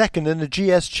lying second in the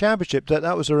GS Championship.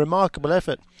 That was a remarkable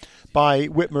effort by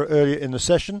Whitmer earlier in the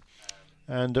session.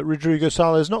 And Rodrigo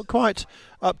Sales not quite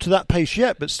up to that pace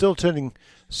yet, but still turning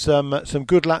some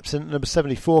good laps in number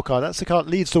 74 car. That's the car that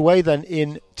leads the way then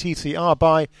in TCR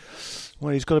by,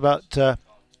 well, he's got about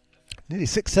nearly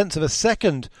 6/10 of a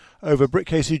second over Britt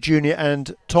Casey Jr.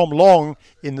 and Tom Long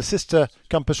in the sister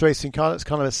Compass Racing car. That's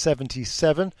kind of a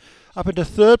 77. Up into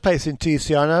third place in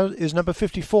TCR now is number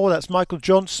 54. That's Michael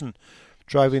Johnson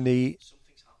driving the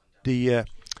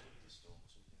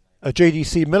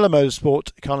JDC Miller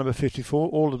Motorsport car number 54.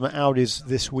 All of them are Audis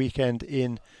this weekend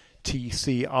in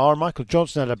TCR. Michael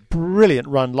Johnson had a brilliant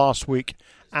run last week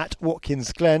at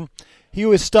Watkins Glen. He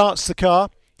always starts the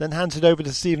car, then hands it over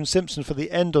to Stephen Simpson for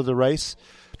the end of the race,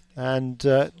 and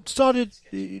started,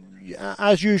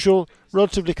 as usual,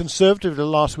 relatively conservative the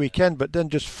last weekend, but then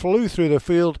just flew through the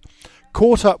field,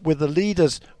 caught up with the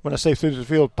leaders. When I say through the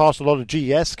field, past a lot of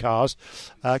GS cars,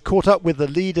 caught up with the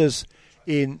leaders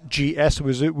in GS,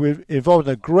 was involved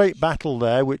in a great battle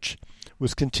there, which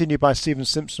was continued by Stephen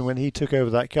Simpson when he took over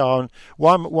that car. And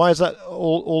why is that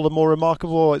all the more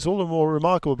remarkable? Well, it's all the more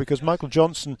remarkable because Michael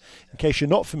Johnson, in case you're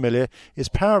not familiar, is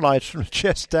paralysed from the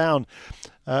chest down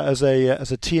as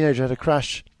a teenager. Had a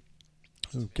crash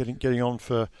getting on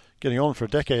for a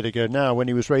decade ago now when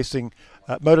he was racing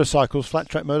motorcycles, flat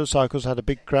track motorcycles. Had a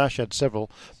big crash, had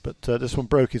several, but this one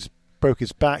broke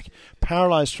his back,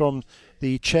 paralysed from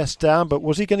the chest down. But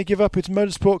was he going to give up his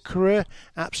motorsport career?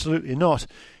 Absolutely not.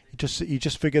 He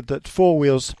just figured that four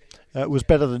wheels was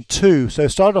better than two. So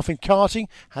started off in karting,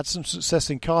 had some success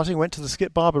in karting, went to the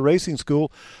Skip Barber Racing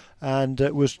School, and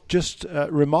was just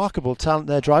remarkable talent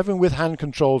there, driving with hand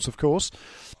controls, of course,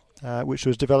 which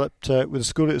was developed with the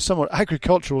school. It was a somewhat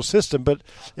agricultural system, but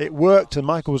it worked, and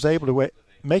Michael was able to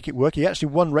make it work. He actually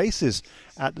won races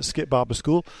at the Skip Barber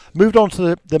School. Moved on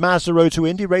to the Mazda Road to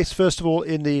Indy, raced first of all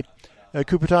in the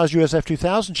Coupetage USF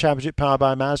 2000 Championship powered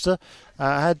by Mazda.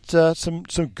 Had some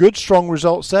good, strong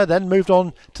results there. Then moved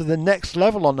on to the next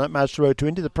level on that Mazda Road to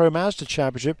Indy, the Pro Mazda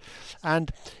Championship.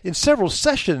 And in several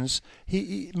sessions,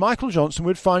 Michael Johnson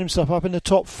would find himself up in the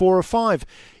top 4 or 5.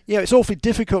 You know, it's awfully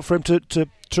difficult for him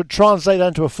to translate that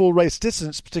into a full race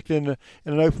distance, particularly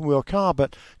in an open wheel car.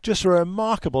 But just a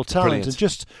remarkable talent. Brilliant. And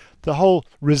just the whole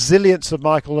resilience of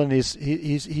Michael, and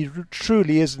he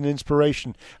truly is an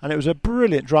inspiration. And it was a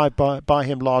brilliant drive by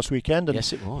him last weekend. And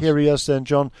yes, it was. Here he is then,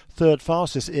 John, third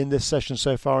fastest in this session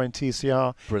so far in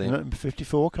TCR. Brilliant. In the number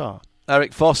 54 car.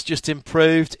 Eric Voss just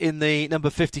improved in the number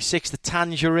 56, the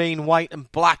tangerine white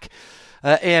and black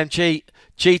AMG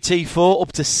GT4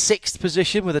 up to 6th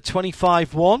position with a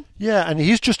 25-1. Yeah, and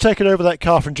he's just taken over that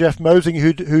car from Jeff Mosing,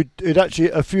 who'd actually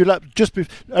a few laps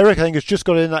Eric, I think, has just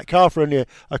got in that car for only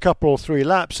a couple or 3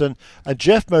 laps, and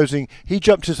Jeff Mosing, he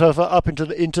jumped himself up into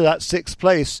that 6th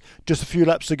place just a few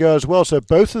laps to go as well. So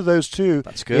both of those two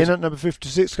in at number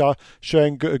 56 car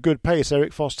showing a good pace.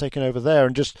 Eric Foss taking over there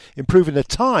and just improving the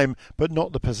time, but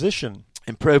not the position.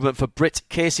 Improvement for Britt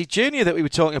Casey Jr. that we were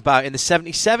talking about in the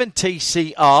 77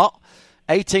 TCR.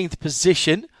 18th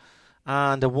position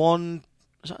and a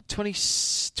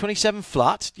 27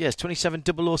 flat? Yes,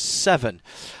 27007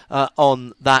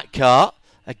 on that car.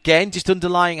 Again, just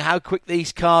underlying how quick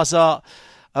these cars are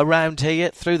around here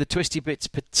through the twisty bits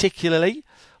particularly.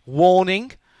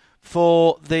 Warning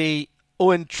for the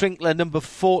Owen Trinkler number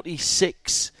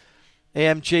 46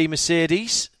 AMG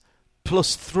Mercedes,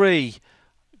 plus 3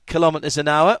 kilometres an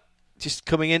hour, just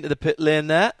coming into the pit lane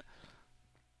there.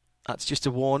 That's just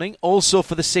a warning. Also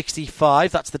for the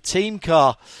 65, that's the team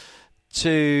car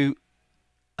to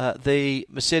the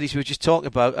Mercedes we were just talking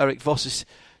about, Eric Voss's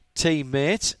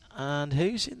teammate. And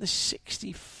who's in the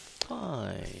 65?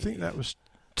 I think that was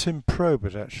Tim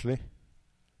Probert, actually.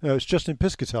 No, it's Justin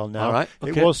Piscatal now. All right,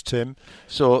 okay. It was Tim.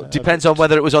 So depends on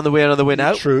whether it was on the way in or the way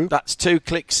out. True. That's 2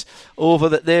 clicks over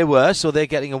that they were, so they're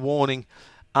getting a warning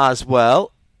as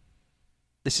well.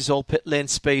 This is all pit lane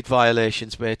speed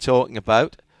violations we're talking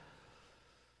about.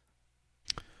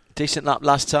 Decent lap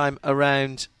last time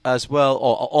around as well,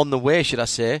 or on the way, should I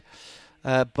say,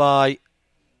 by,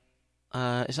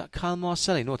 is that Kyle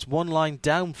Marcelli? No, it's one line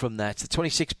down from there. It's the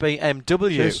 26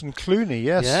 BMW. Jason Clooney,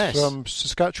 yes, from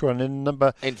Saskatchewan in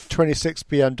number 26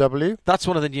 BMW. That's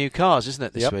one of the new cars, isn't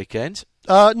it, this weekend?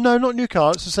 No, not new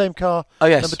car. It's the same car. Oh,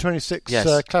 yes. Number 26,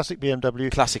 yes. Classic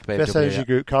BMW. Classic BMW, Best Energy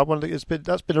Group car.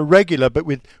 That's been a regular, but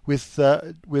with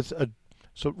a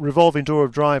sort of revolving door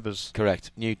of drivers.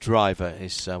 Correct. New driver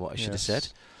is what I should have said.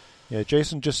 Yeah,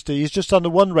 Jason he's just done the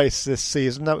one race this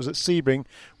season. That was at Sebring,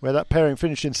 where that pairing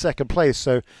finished in 2nd place.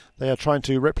 So they are trying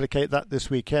to replicate that this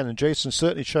weekend. And Jason's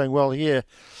certainly showing well here,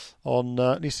 on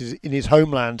at least in his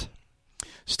homeland.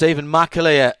 Stephen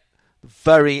McAleer,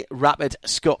 very rapid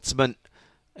Scotsman,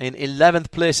 in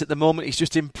 11th place at the moment. He's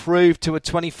just improved to a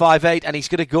 25.8, and he's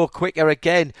going to go quicker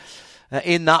again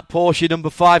in that Porsche number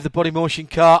 5, the body motion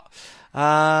car.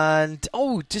 And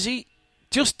oh, he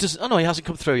hasn't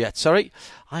come through yet. Sorry,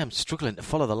 I am struggling to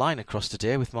follow the line across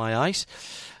today with my eyes.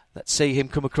 Let's see him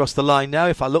come across the line now.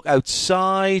 If I look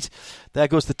outside, there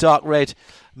goes the dark red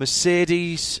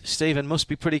Mercedes. Stephen must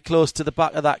be pretty close to the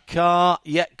back of that car.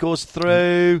 Goes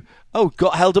through. Oh,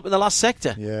 got held up in the last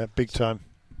sector. Yeah, big time.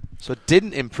 So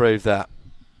didn't improve that.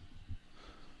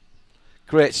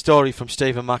 Great story from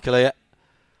Stephen McAleer.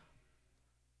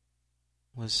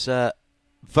 Was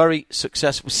very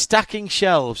successful, stacking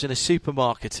shelves in a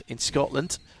supermarket in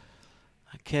Scotland.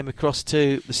 I came across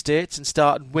to the States and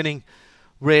started winning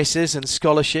races and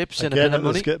scholarships and a bit of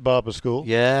money. Again, at the Barber School.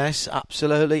 Yes,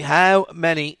 absolutely. How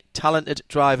many talented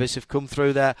drivers have come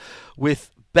through there with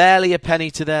barely a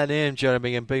penny to their name,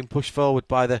 Jeremy, and being pushed forward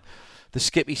by the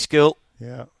Skippy School?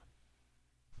 Yeah.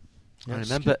 I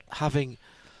remember having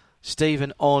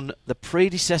Stephen on the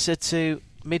predecessor to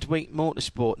Midweek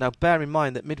Motorsport. Now, bear in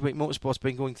mind that Midweek Motorsport's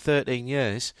been going 13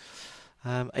 years.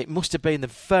 It must have been the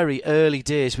very early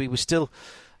days. We were still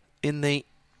in the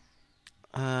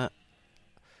ITN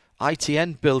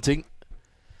building.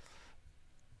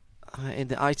 In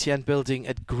the ITN building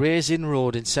at Gray's Inn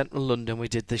Road in central London. We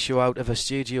did the show out of a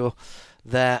studio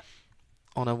there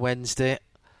on a Wednesday.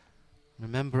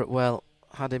 Remember it well.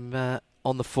 Had him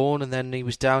on the phone, and then he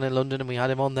was down in London and we had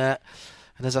him on there.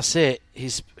 And as I say,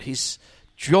 his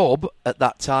job at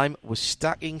that time was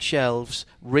stacking shelves,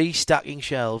 restacking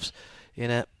shelves in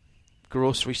a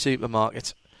grocery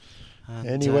supermarket. And,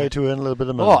 any way to earn a little bit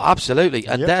of money. Oh, absolutely.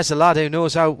 And there's a lad who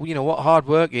knows how, what hard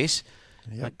work is.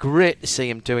 Yep. Great to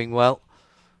see him doing well.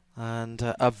 And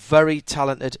a very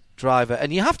talented driver.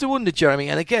 And you have to wonder, Jeremy,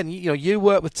 and again, you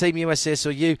work with Team USA, so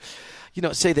you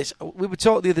say this. We were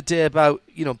talking the other day about,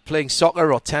 playing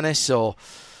soccer or tennis or,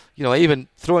 even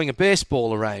throwing a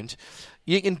baseball around.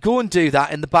 You can go and do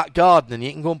that in the back garden and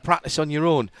you can go and practice on your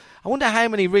own. I wonder how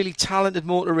many really talented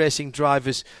motor racing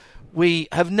drivers we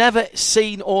have never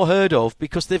seen or heard of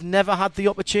because they've never had the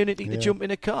opportunity to jump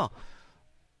in a car.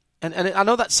 And I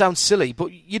know that sounds silly,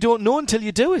 but you don't know until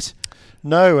you do it.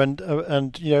 No, and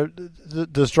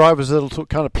there's drivers that'll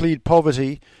kind of plead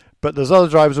poverty, but there's other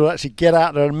drivers who will actually get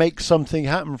out there and make something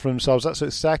happen for themselves. That's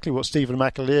exactly what Stephen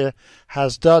McAleer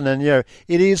has done. And, it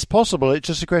is possible. It's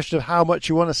just a question of how much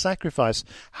you want to sacrifice,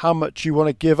 how much you want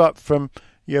to give up from,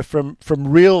 from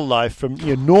real life, from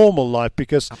normal life.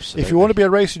 Because Absolutely. if you want to be a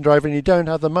racing driver and you don't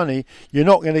have the money, you're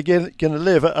not going to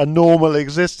live a normal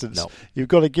existence. No. You've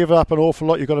got to give up an awful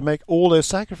lot. You've got to make all those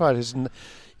sacrifices, and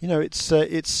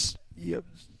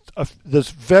there's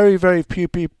very, very few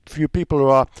people who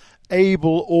are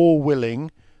able or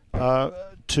willing to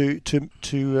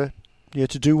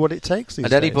do what it takes these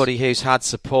and days. anybody who's had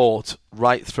support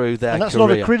right through their and that's career.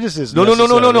 not a criticism. No,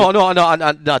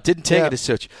 necessarily. I didn't take it as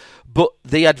such. But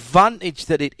the advantage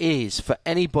that it is for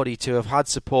anybody to have had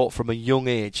support from a young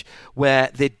age, where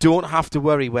they don't have to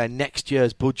worry where next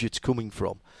year's budget's coming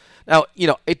from. Now,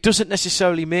 it doesn't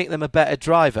necessarily make them a better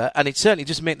driver, and it certainly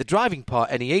doesn't make the driving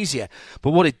part any easier.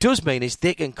 But what it does mean is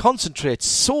they can concentrate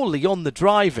solely on the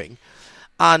driving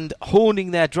and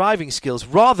honing their driving skills,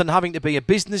 rather than having to be a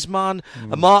businessman,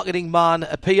 a marketing man,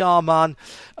 a PR man,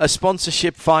 a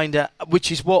sponsorship finder,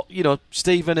 which is what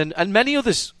Stephen and many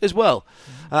others as well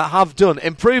have done.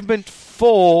 Improvement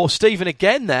for Stephen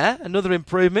again there, another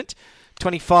improvement,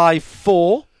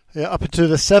 25.4. Yeah, up into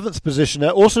the 7th position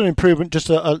there. Also an improvement, you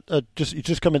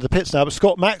just come into the pits now, but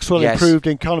Scott Maxwell improved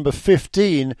in car number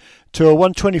 15 to a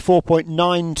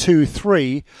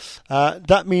 124.923.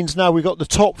 That means now we've got the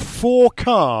top 4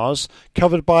 cars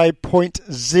covered by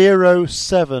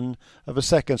 0.07 of a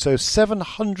second. So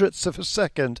 700ths of a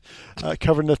second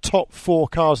covering the top 4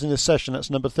 cars in this session. That's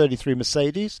number 33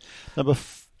 Mercedes, number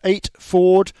 8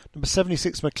 Ford, number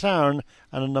 76 McLaren,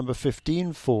 and a number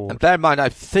 15 Ford. And bear in mind, I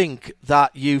think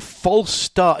that you false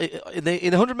start in the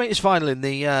 100 metres final in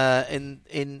the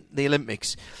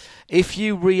Olympics. If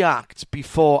you react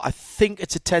before, I think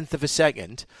it's a 10th of a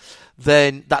second,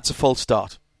 then that's a false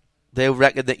start. They'll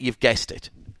reckon that you've guessed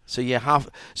it. So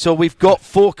we've got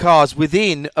 4 cars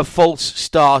within a false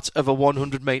start of a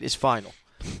 100 metres final.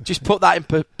 Just put that in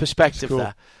perspective cool.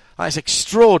 there. That's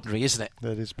extraordinary, isn't it?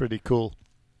 That is pretty cool.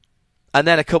 And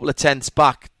then a couple of tenths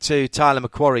back to Tyler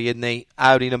McQuarrie in the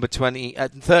Audi number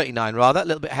 39, rather. A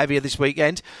little bit heavier this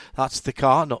weekend. That's the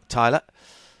car, not Tyler.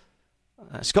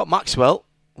 Scott Maxwell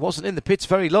wasn't in the pits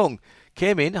very long.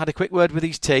 Came in, had a quick word with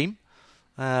his team,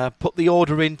 put the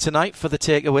order in tonight for the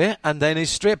takeaway, and then is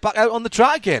straight back out on the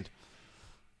track again.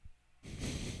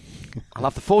 I'll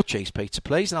have the 4 cheese pizza,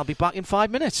 please, and I'll be back in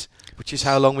 5 minutes, which is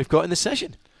how long we've got in the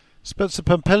session. Spencer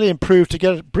Pumpelly improved to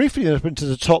get briefly up into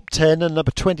the top 10, and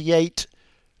number 28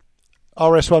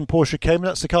 RS1 Porsche Cayman.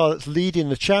 That's the car that's leading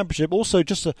the championship. Also,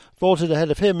 just vaulted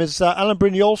ahead of him is Alan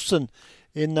Brynjolfsson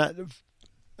in that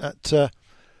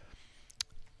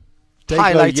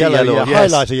highlighter yellow. Yeah,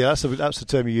 Yes. highlighter yellow. That's the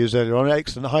term you used earlier on.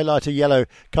 Excellent. Highlighter yellow.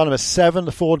 Car number 7,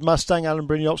 the Ford Mustang. Alan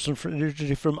Brynjolfsson,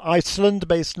 originally from Iceland,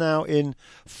 based now in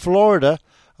Florida.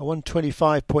 A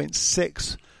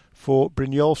 125.6 for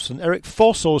Brynjolfsson. Eric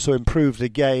Foss also improved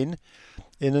again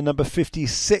in the number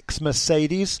 56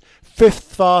 Mercedes. 5th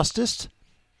fastest.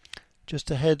 Just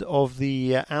ahead of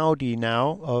the Audi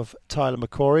now of Tyler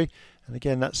McQuarrie. And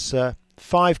again, that's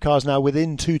 5 cars now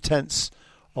within 2/10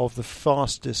 of the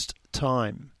fastest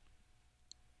time.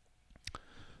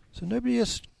 So nobody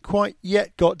has quite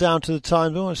yet got down to the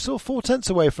time. Oh, it's still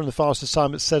 4/10 away from the fastest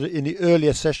time. It's said in the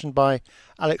earlier session by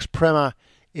Alex Premer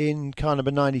in car number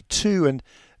 92. And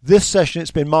this session,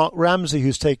 it's been Mark Ramsey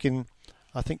who's taken,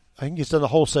 I think he's done the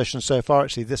whole session so far,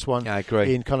 actually, this one. I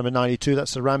agree. In car number 92.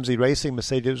 That's the Ramsey Racing.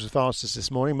 Mercedes was the fastest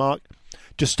this morning. Mark,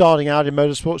 just starting out in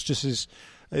motorsports,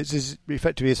 it's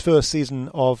effectively his first season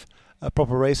of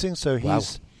proper racing, so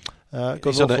he's got an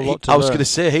awful lot to learn. I was going to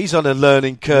say, he's on a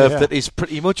learning curve that is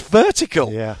pretty much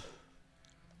vertical. Yeah.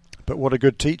 But what a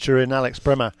good teacher in Alex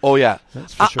Premer. Oh, yeah.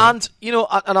 That's for sure. And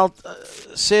I'll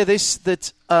say this,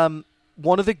 that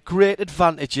one of the great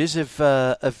advantages of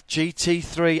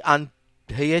GT3 and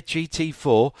here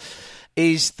GT4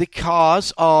 is the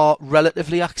cars are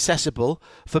relatively accessible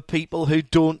for people who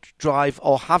don't drive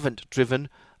or haven't driven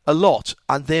a lot,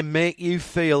 and they make you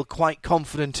feel quite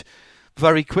confident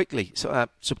very quickly. So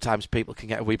sometimes people can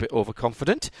get a wee bit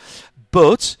overconfident,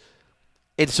 but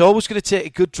it's always going to take a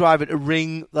good driver to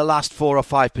wring the last 4 or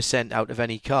 5% out of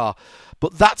any car.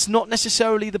 But that's not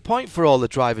necessarily the point for all the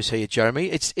drivers here,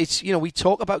 Jeremy. It's we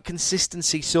talk about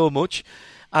consistency so much,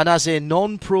 and as a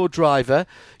non-pro driver,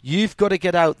 you've got to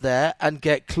get out there and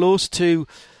get close to,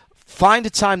 find a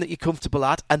time that you're comfortable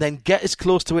at, and then get as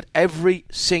close to it every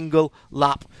single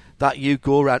lap that you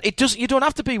go around. You don't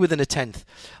have to be within a 10th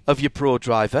of your pro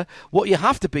driver. What you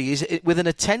have to be is within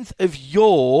a 10th of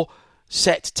your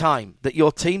set time that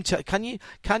your team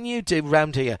can you do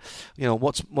round here.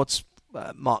 What's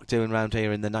Mark doing round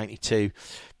here in the 92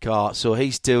 car? So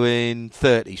he's doing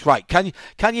 30s. Right, can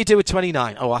you do a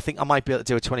 29? Oh, I think I might be able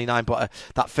to do a 29, but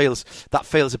that feels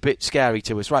a bit scary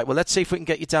to us. Right, well, let's see if we can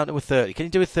get you down to a 30. Can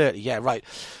you do a 30? Yeah, right.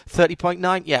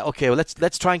 30.9? Yeah, okay, well,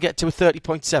 let's try and get to a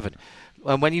 30.7.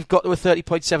 And when you've got to a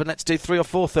 30.7, let's do 3 or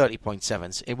 4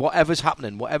 30.7s. In whatever's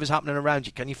happening around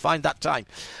you, can you find that time?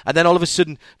 And then all of a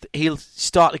sudden, he'll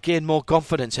start to gain more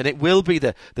confidence, and it will be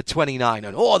the 29.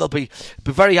 And they'll be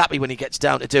very happy when he gets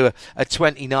down to do a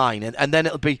 29. And then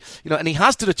it'll be, and he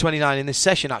has done a 29 in this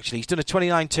session, actually. He's done a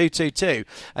 29.222,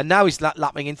 and now he's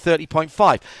lapping in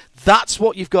 30.5. That's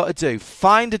what you've got to do.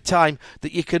 Find a time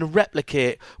that you can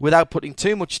replicate without putting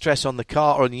too much stress on the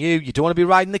car or on you. You don't want to be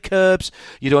riding the curbs.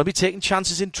 You don't want to be taking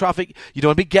chances in traffic. You don't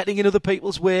want to be getting in other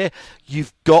people's way.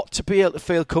 You've got to be able to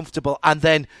feel comfortable, and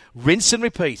then rinse and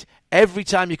repeat every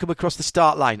time you come across the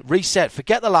start line. Reset.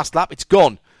 Forget the last lap. It's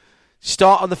gone.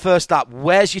 Start on the first lap.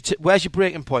 Where's your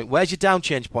braking point? Where's your down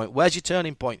change point? Where's your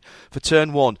turning point for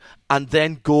turn 1? And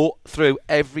then go through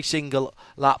every single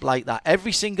lap like that.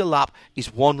 Every single lap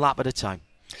is one lap at a time.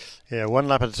 Yeah, one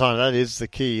lap at a time. That is the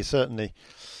key, certainly.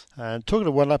 And talking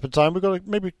of one lap at a time, we've got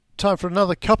maybe time for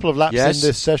another couple of laps in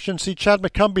this session. See, Chad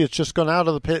McCumbee has just gone out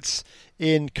of the pits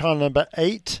in car number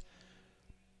 8.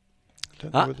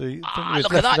 Look at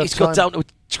that. He's got down to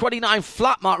 29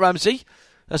 flat, Mark Ramsey.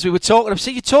 As we were talking,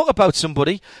 see, you talk about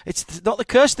somebody. It's not the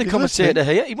Kirsten commentator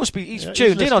here. He must be. He's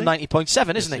tuned in on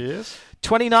 90.7, isn't he? He is.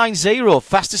 29.0,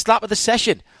 fastest lap of the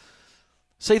session.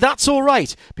 See, that's all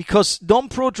right, because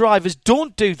non-pro drivers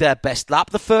don't do their best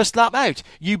lap the first lap out.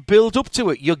 You build up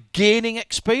to it. You're gaining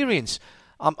experience.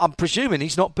 I'm presuming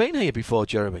he's not been here before,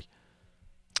 Jeremy.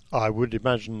 I would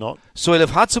imagine not. So he'll have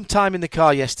had some time in the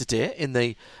car yesterday in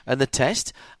the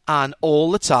test, and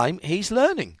all the time he's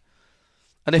learning.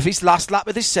 And if his last lap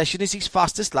of this session is his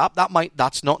fastest lap,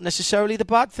 that's not necessarily the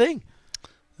bad thing.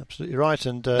 Absolutely right.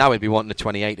 And now he'd be wanting a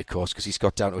 28, of course, because he's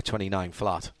got down to a 29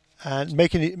 flat. And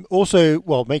making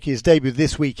his debut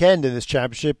this weekend in this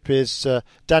championship is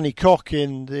Danny Koch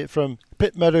from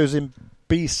Pit Meadows in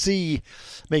BC,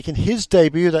 making his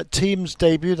debut, that team's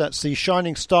debut. That's the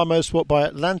Shining Star Motorsport by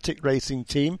Atlantic Racing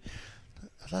Team.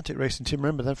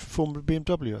 Remember that for former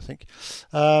BMW, I think.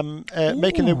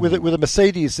 Making it with a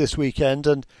Mercedes this weekend,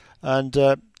 and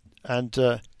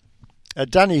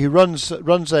Danny, who runs the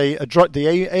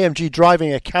AMG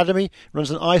Driving Academy,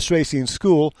 runs an ice racing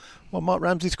school. Well, Mark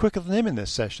Ramsey's quicker than him in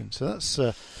this session, so that's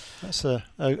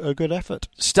a good effort.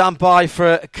 Stand by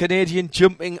for a Canadian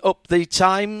jumping up the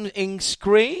timing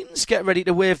screens. Get ready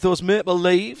to wave those maple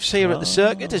leaves here at the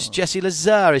circuit as Jesse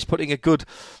Lazare is putting a good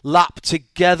lap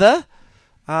together.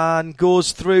 And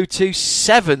goes through to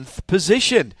 7th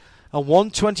position, a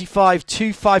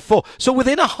 1:25.254. So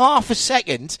within a half a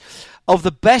second of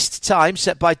the best time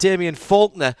set by Damien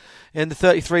Faulkner in the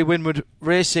 33 Winwood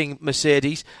Racing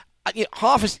Mercedes. I'm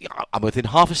within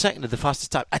half a second of the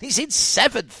fastest time, and he's in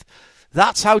 7th.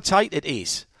 That's how tight it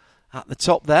is at the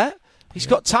top there. He's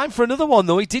got time for another one,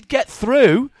 though. He did get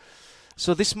through,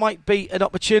 so this might be an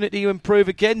opportunity to improve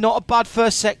again. Not a bad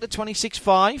first sector,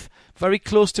 26.5. Very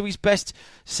close to his best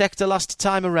sector last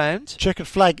time around. Checkered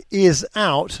flag is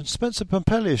out. Spencer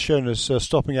Pumpelly has shown us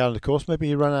stopping out of the course. Maybe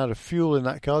he ran out of fuel in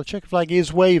that car. The checkered flag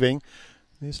is waving.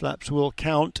 These laps will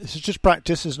count. This is just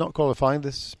practice. It's not qualifying.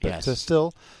 But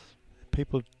still,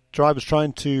 drivers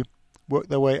trying to work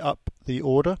their way up the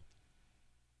order.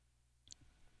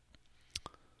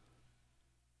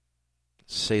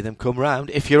 See them come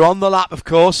round. If you're on the lap, of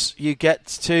course, you get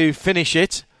to finish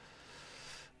it.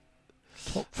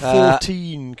 Top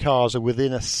 14 cars are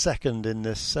within a second in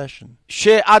this session.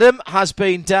 Shea Adam has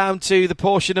been down to the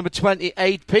Porsche number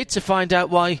 28 pit to find out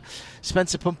why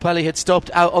Spencer Pumpelly had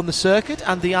stopped out on the circuit,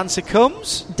 and the answer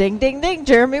comes... Ding, ding, ding,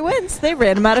 Jeremy wins. They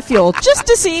ran him out of fuel just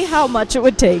to see how much it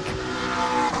would take.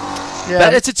 Yeah.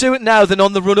 Better to do it now than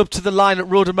on the run up to the line at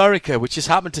Road America, which has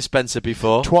happened to Spencer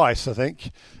before. Twice, I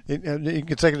think, in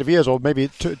consecutive years, or maybe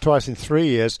twice in 3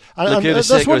 years. And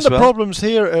that's one of the problems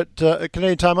here at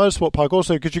Canadian Tire Motorsport Park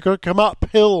also, because you've got to come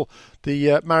uphill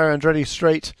the Mario Andretti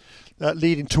straight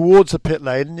leading towards the pit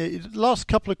lane. The last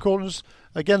couple of corners,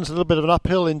 again, there's a little bit of an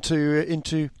uphill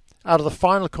into out of the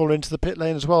final corner into the pit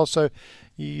lane as well. So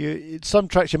some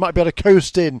tracks you might be able to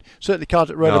coast in. Certainly can't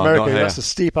at Road America. That's a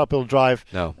steep uphill drive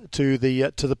to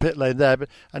the pit lane there.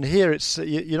 And here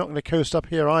you're not going to coast up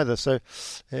here either. So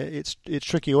it's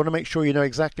tricky. You want to make sure you know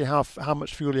exactly how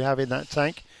much fuel you have in that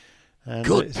tank. And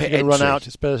good if pit you're going to entry. run out,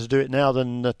 it's better to do it now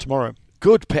than tomorrow.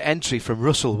 Good pit entry from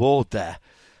Russell Ward there.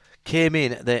 Came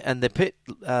in and the pit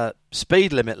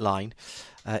speed limit line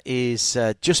is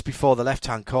just before the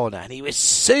left-hand corner, and he was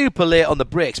super late on the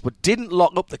brakes but didn't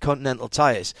lock up the Continental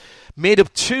tyres. Made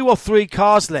up 2 or 3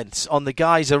 cars lengths on the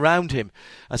guys around him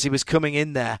as he was coming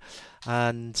in there,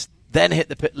 and then hit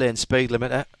the pit lane speed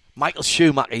limiter. Michael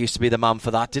Schumacher used to be the man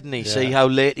for that, didn't he? Yeah. See how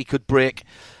late he could brake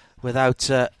without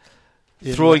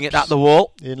throwing it at the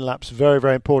wall. In laps, very,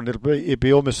 very important. It'd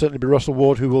be almost certainly be Russell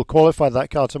Ward who will qualify that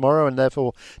car tomorrow and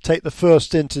therefore take the first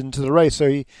stint into the race.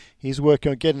 So he's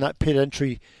working on getting that pit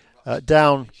entry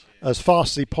down as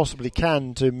fast as he possibly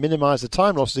can to minimise the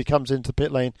time loss as he comes into the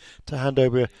pit lane to hand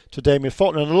over to Damien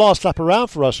Faulkner. And the last lap around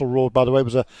for Russell Ward, by the way,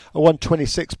 was a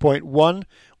 1:26.1,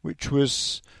 which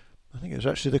was, I think it was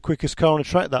actually the quickest car on the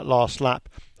track that last lap.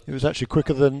 It was actually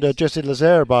quicker than Jesse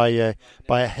Lazare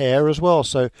by a hair as well.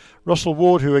 So Russell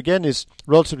Ward, who again is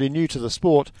relatively new to the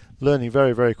sport, learning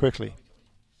very, very quickly.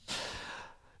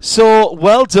 So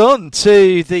well done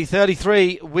to the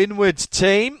 33 Winward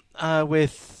team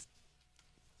with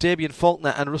Damien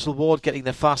Faulkner and Russell Ward getting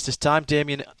their fastest time.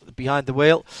 Damien behind the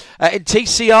wheel. In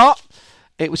TCR,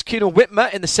 it was Kuno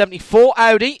Whitmer in the 74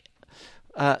 Audi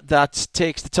that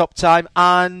takes the top time,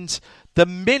 and the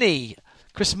Mini,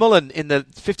 Chris Mullen in the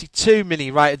 52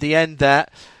 Mini right at the end there.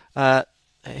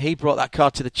 He brought that car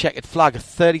to the checkered flag, a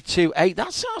 32.8.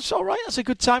 That's all right. That's a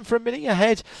good time for a Mini,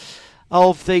 ahead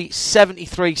of the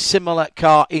 73 similar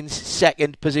car in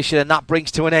second position. And that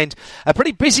brings to an end a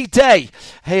pretty busy day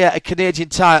here at Canadian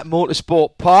Tire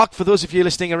Motorsport Park. For those of you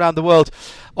listening around the world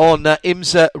on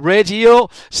IMSA Radio,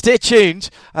 stay tuned.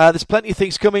 There's plenty of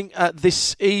things coming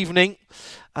this evening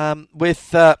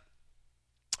with...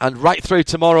 and right through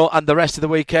tomorrow and the rest of the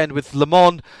weekend with Le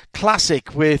Mans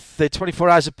Classic, with the 24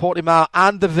 Hours of Portimao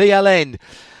and the VLN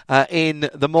in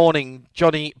the morning.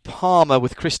 Johnny Palmer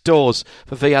with Chris Dawes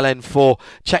for VLN4.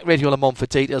 Check Radio Le Mans for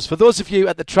details. For those of you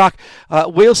at the track,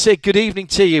 we'll say good evening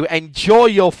to you. Enjoy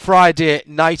your Friday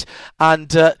night,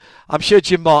 and I'm sure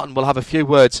Jim Martin will have a few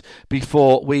words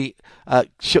before we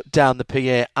shut down the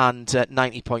PA and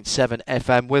 90.7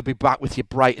 FM. We'll be back with you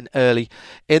bright and early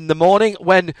in the morning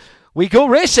when we go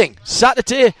racing.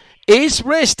 Saturday is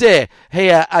race day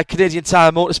here at Canadian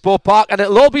Tire Motorsport Park, and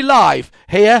it'll all be live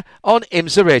here on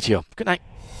IMSA Radio. Good night.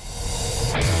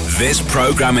 This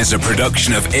programme is a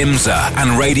production of IMSA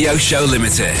and Radio Show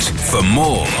Limited. For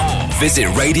more, visit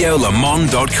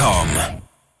radiolemans.com.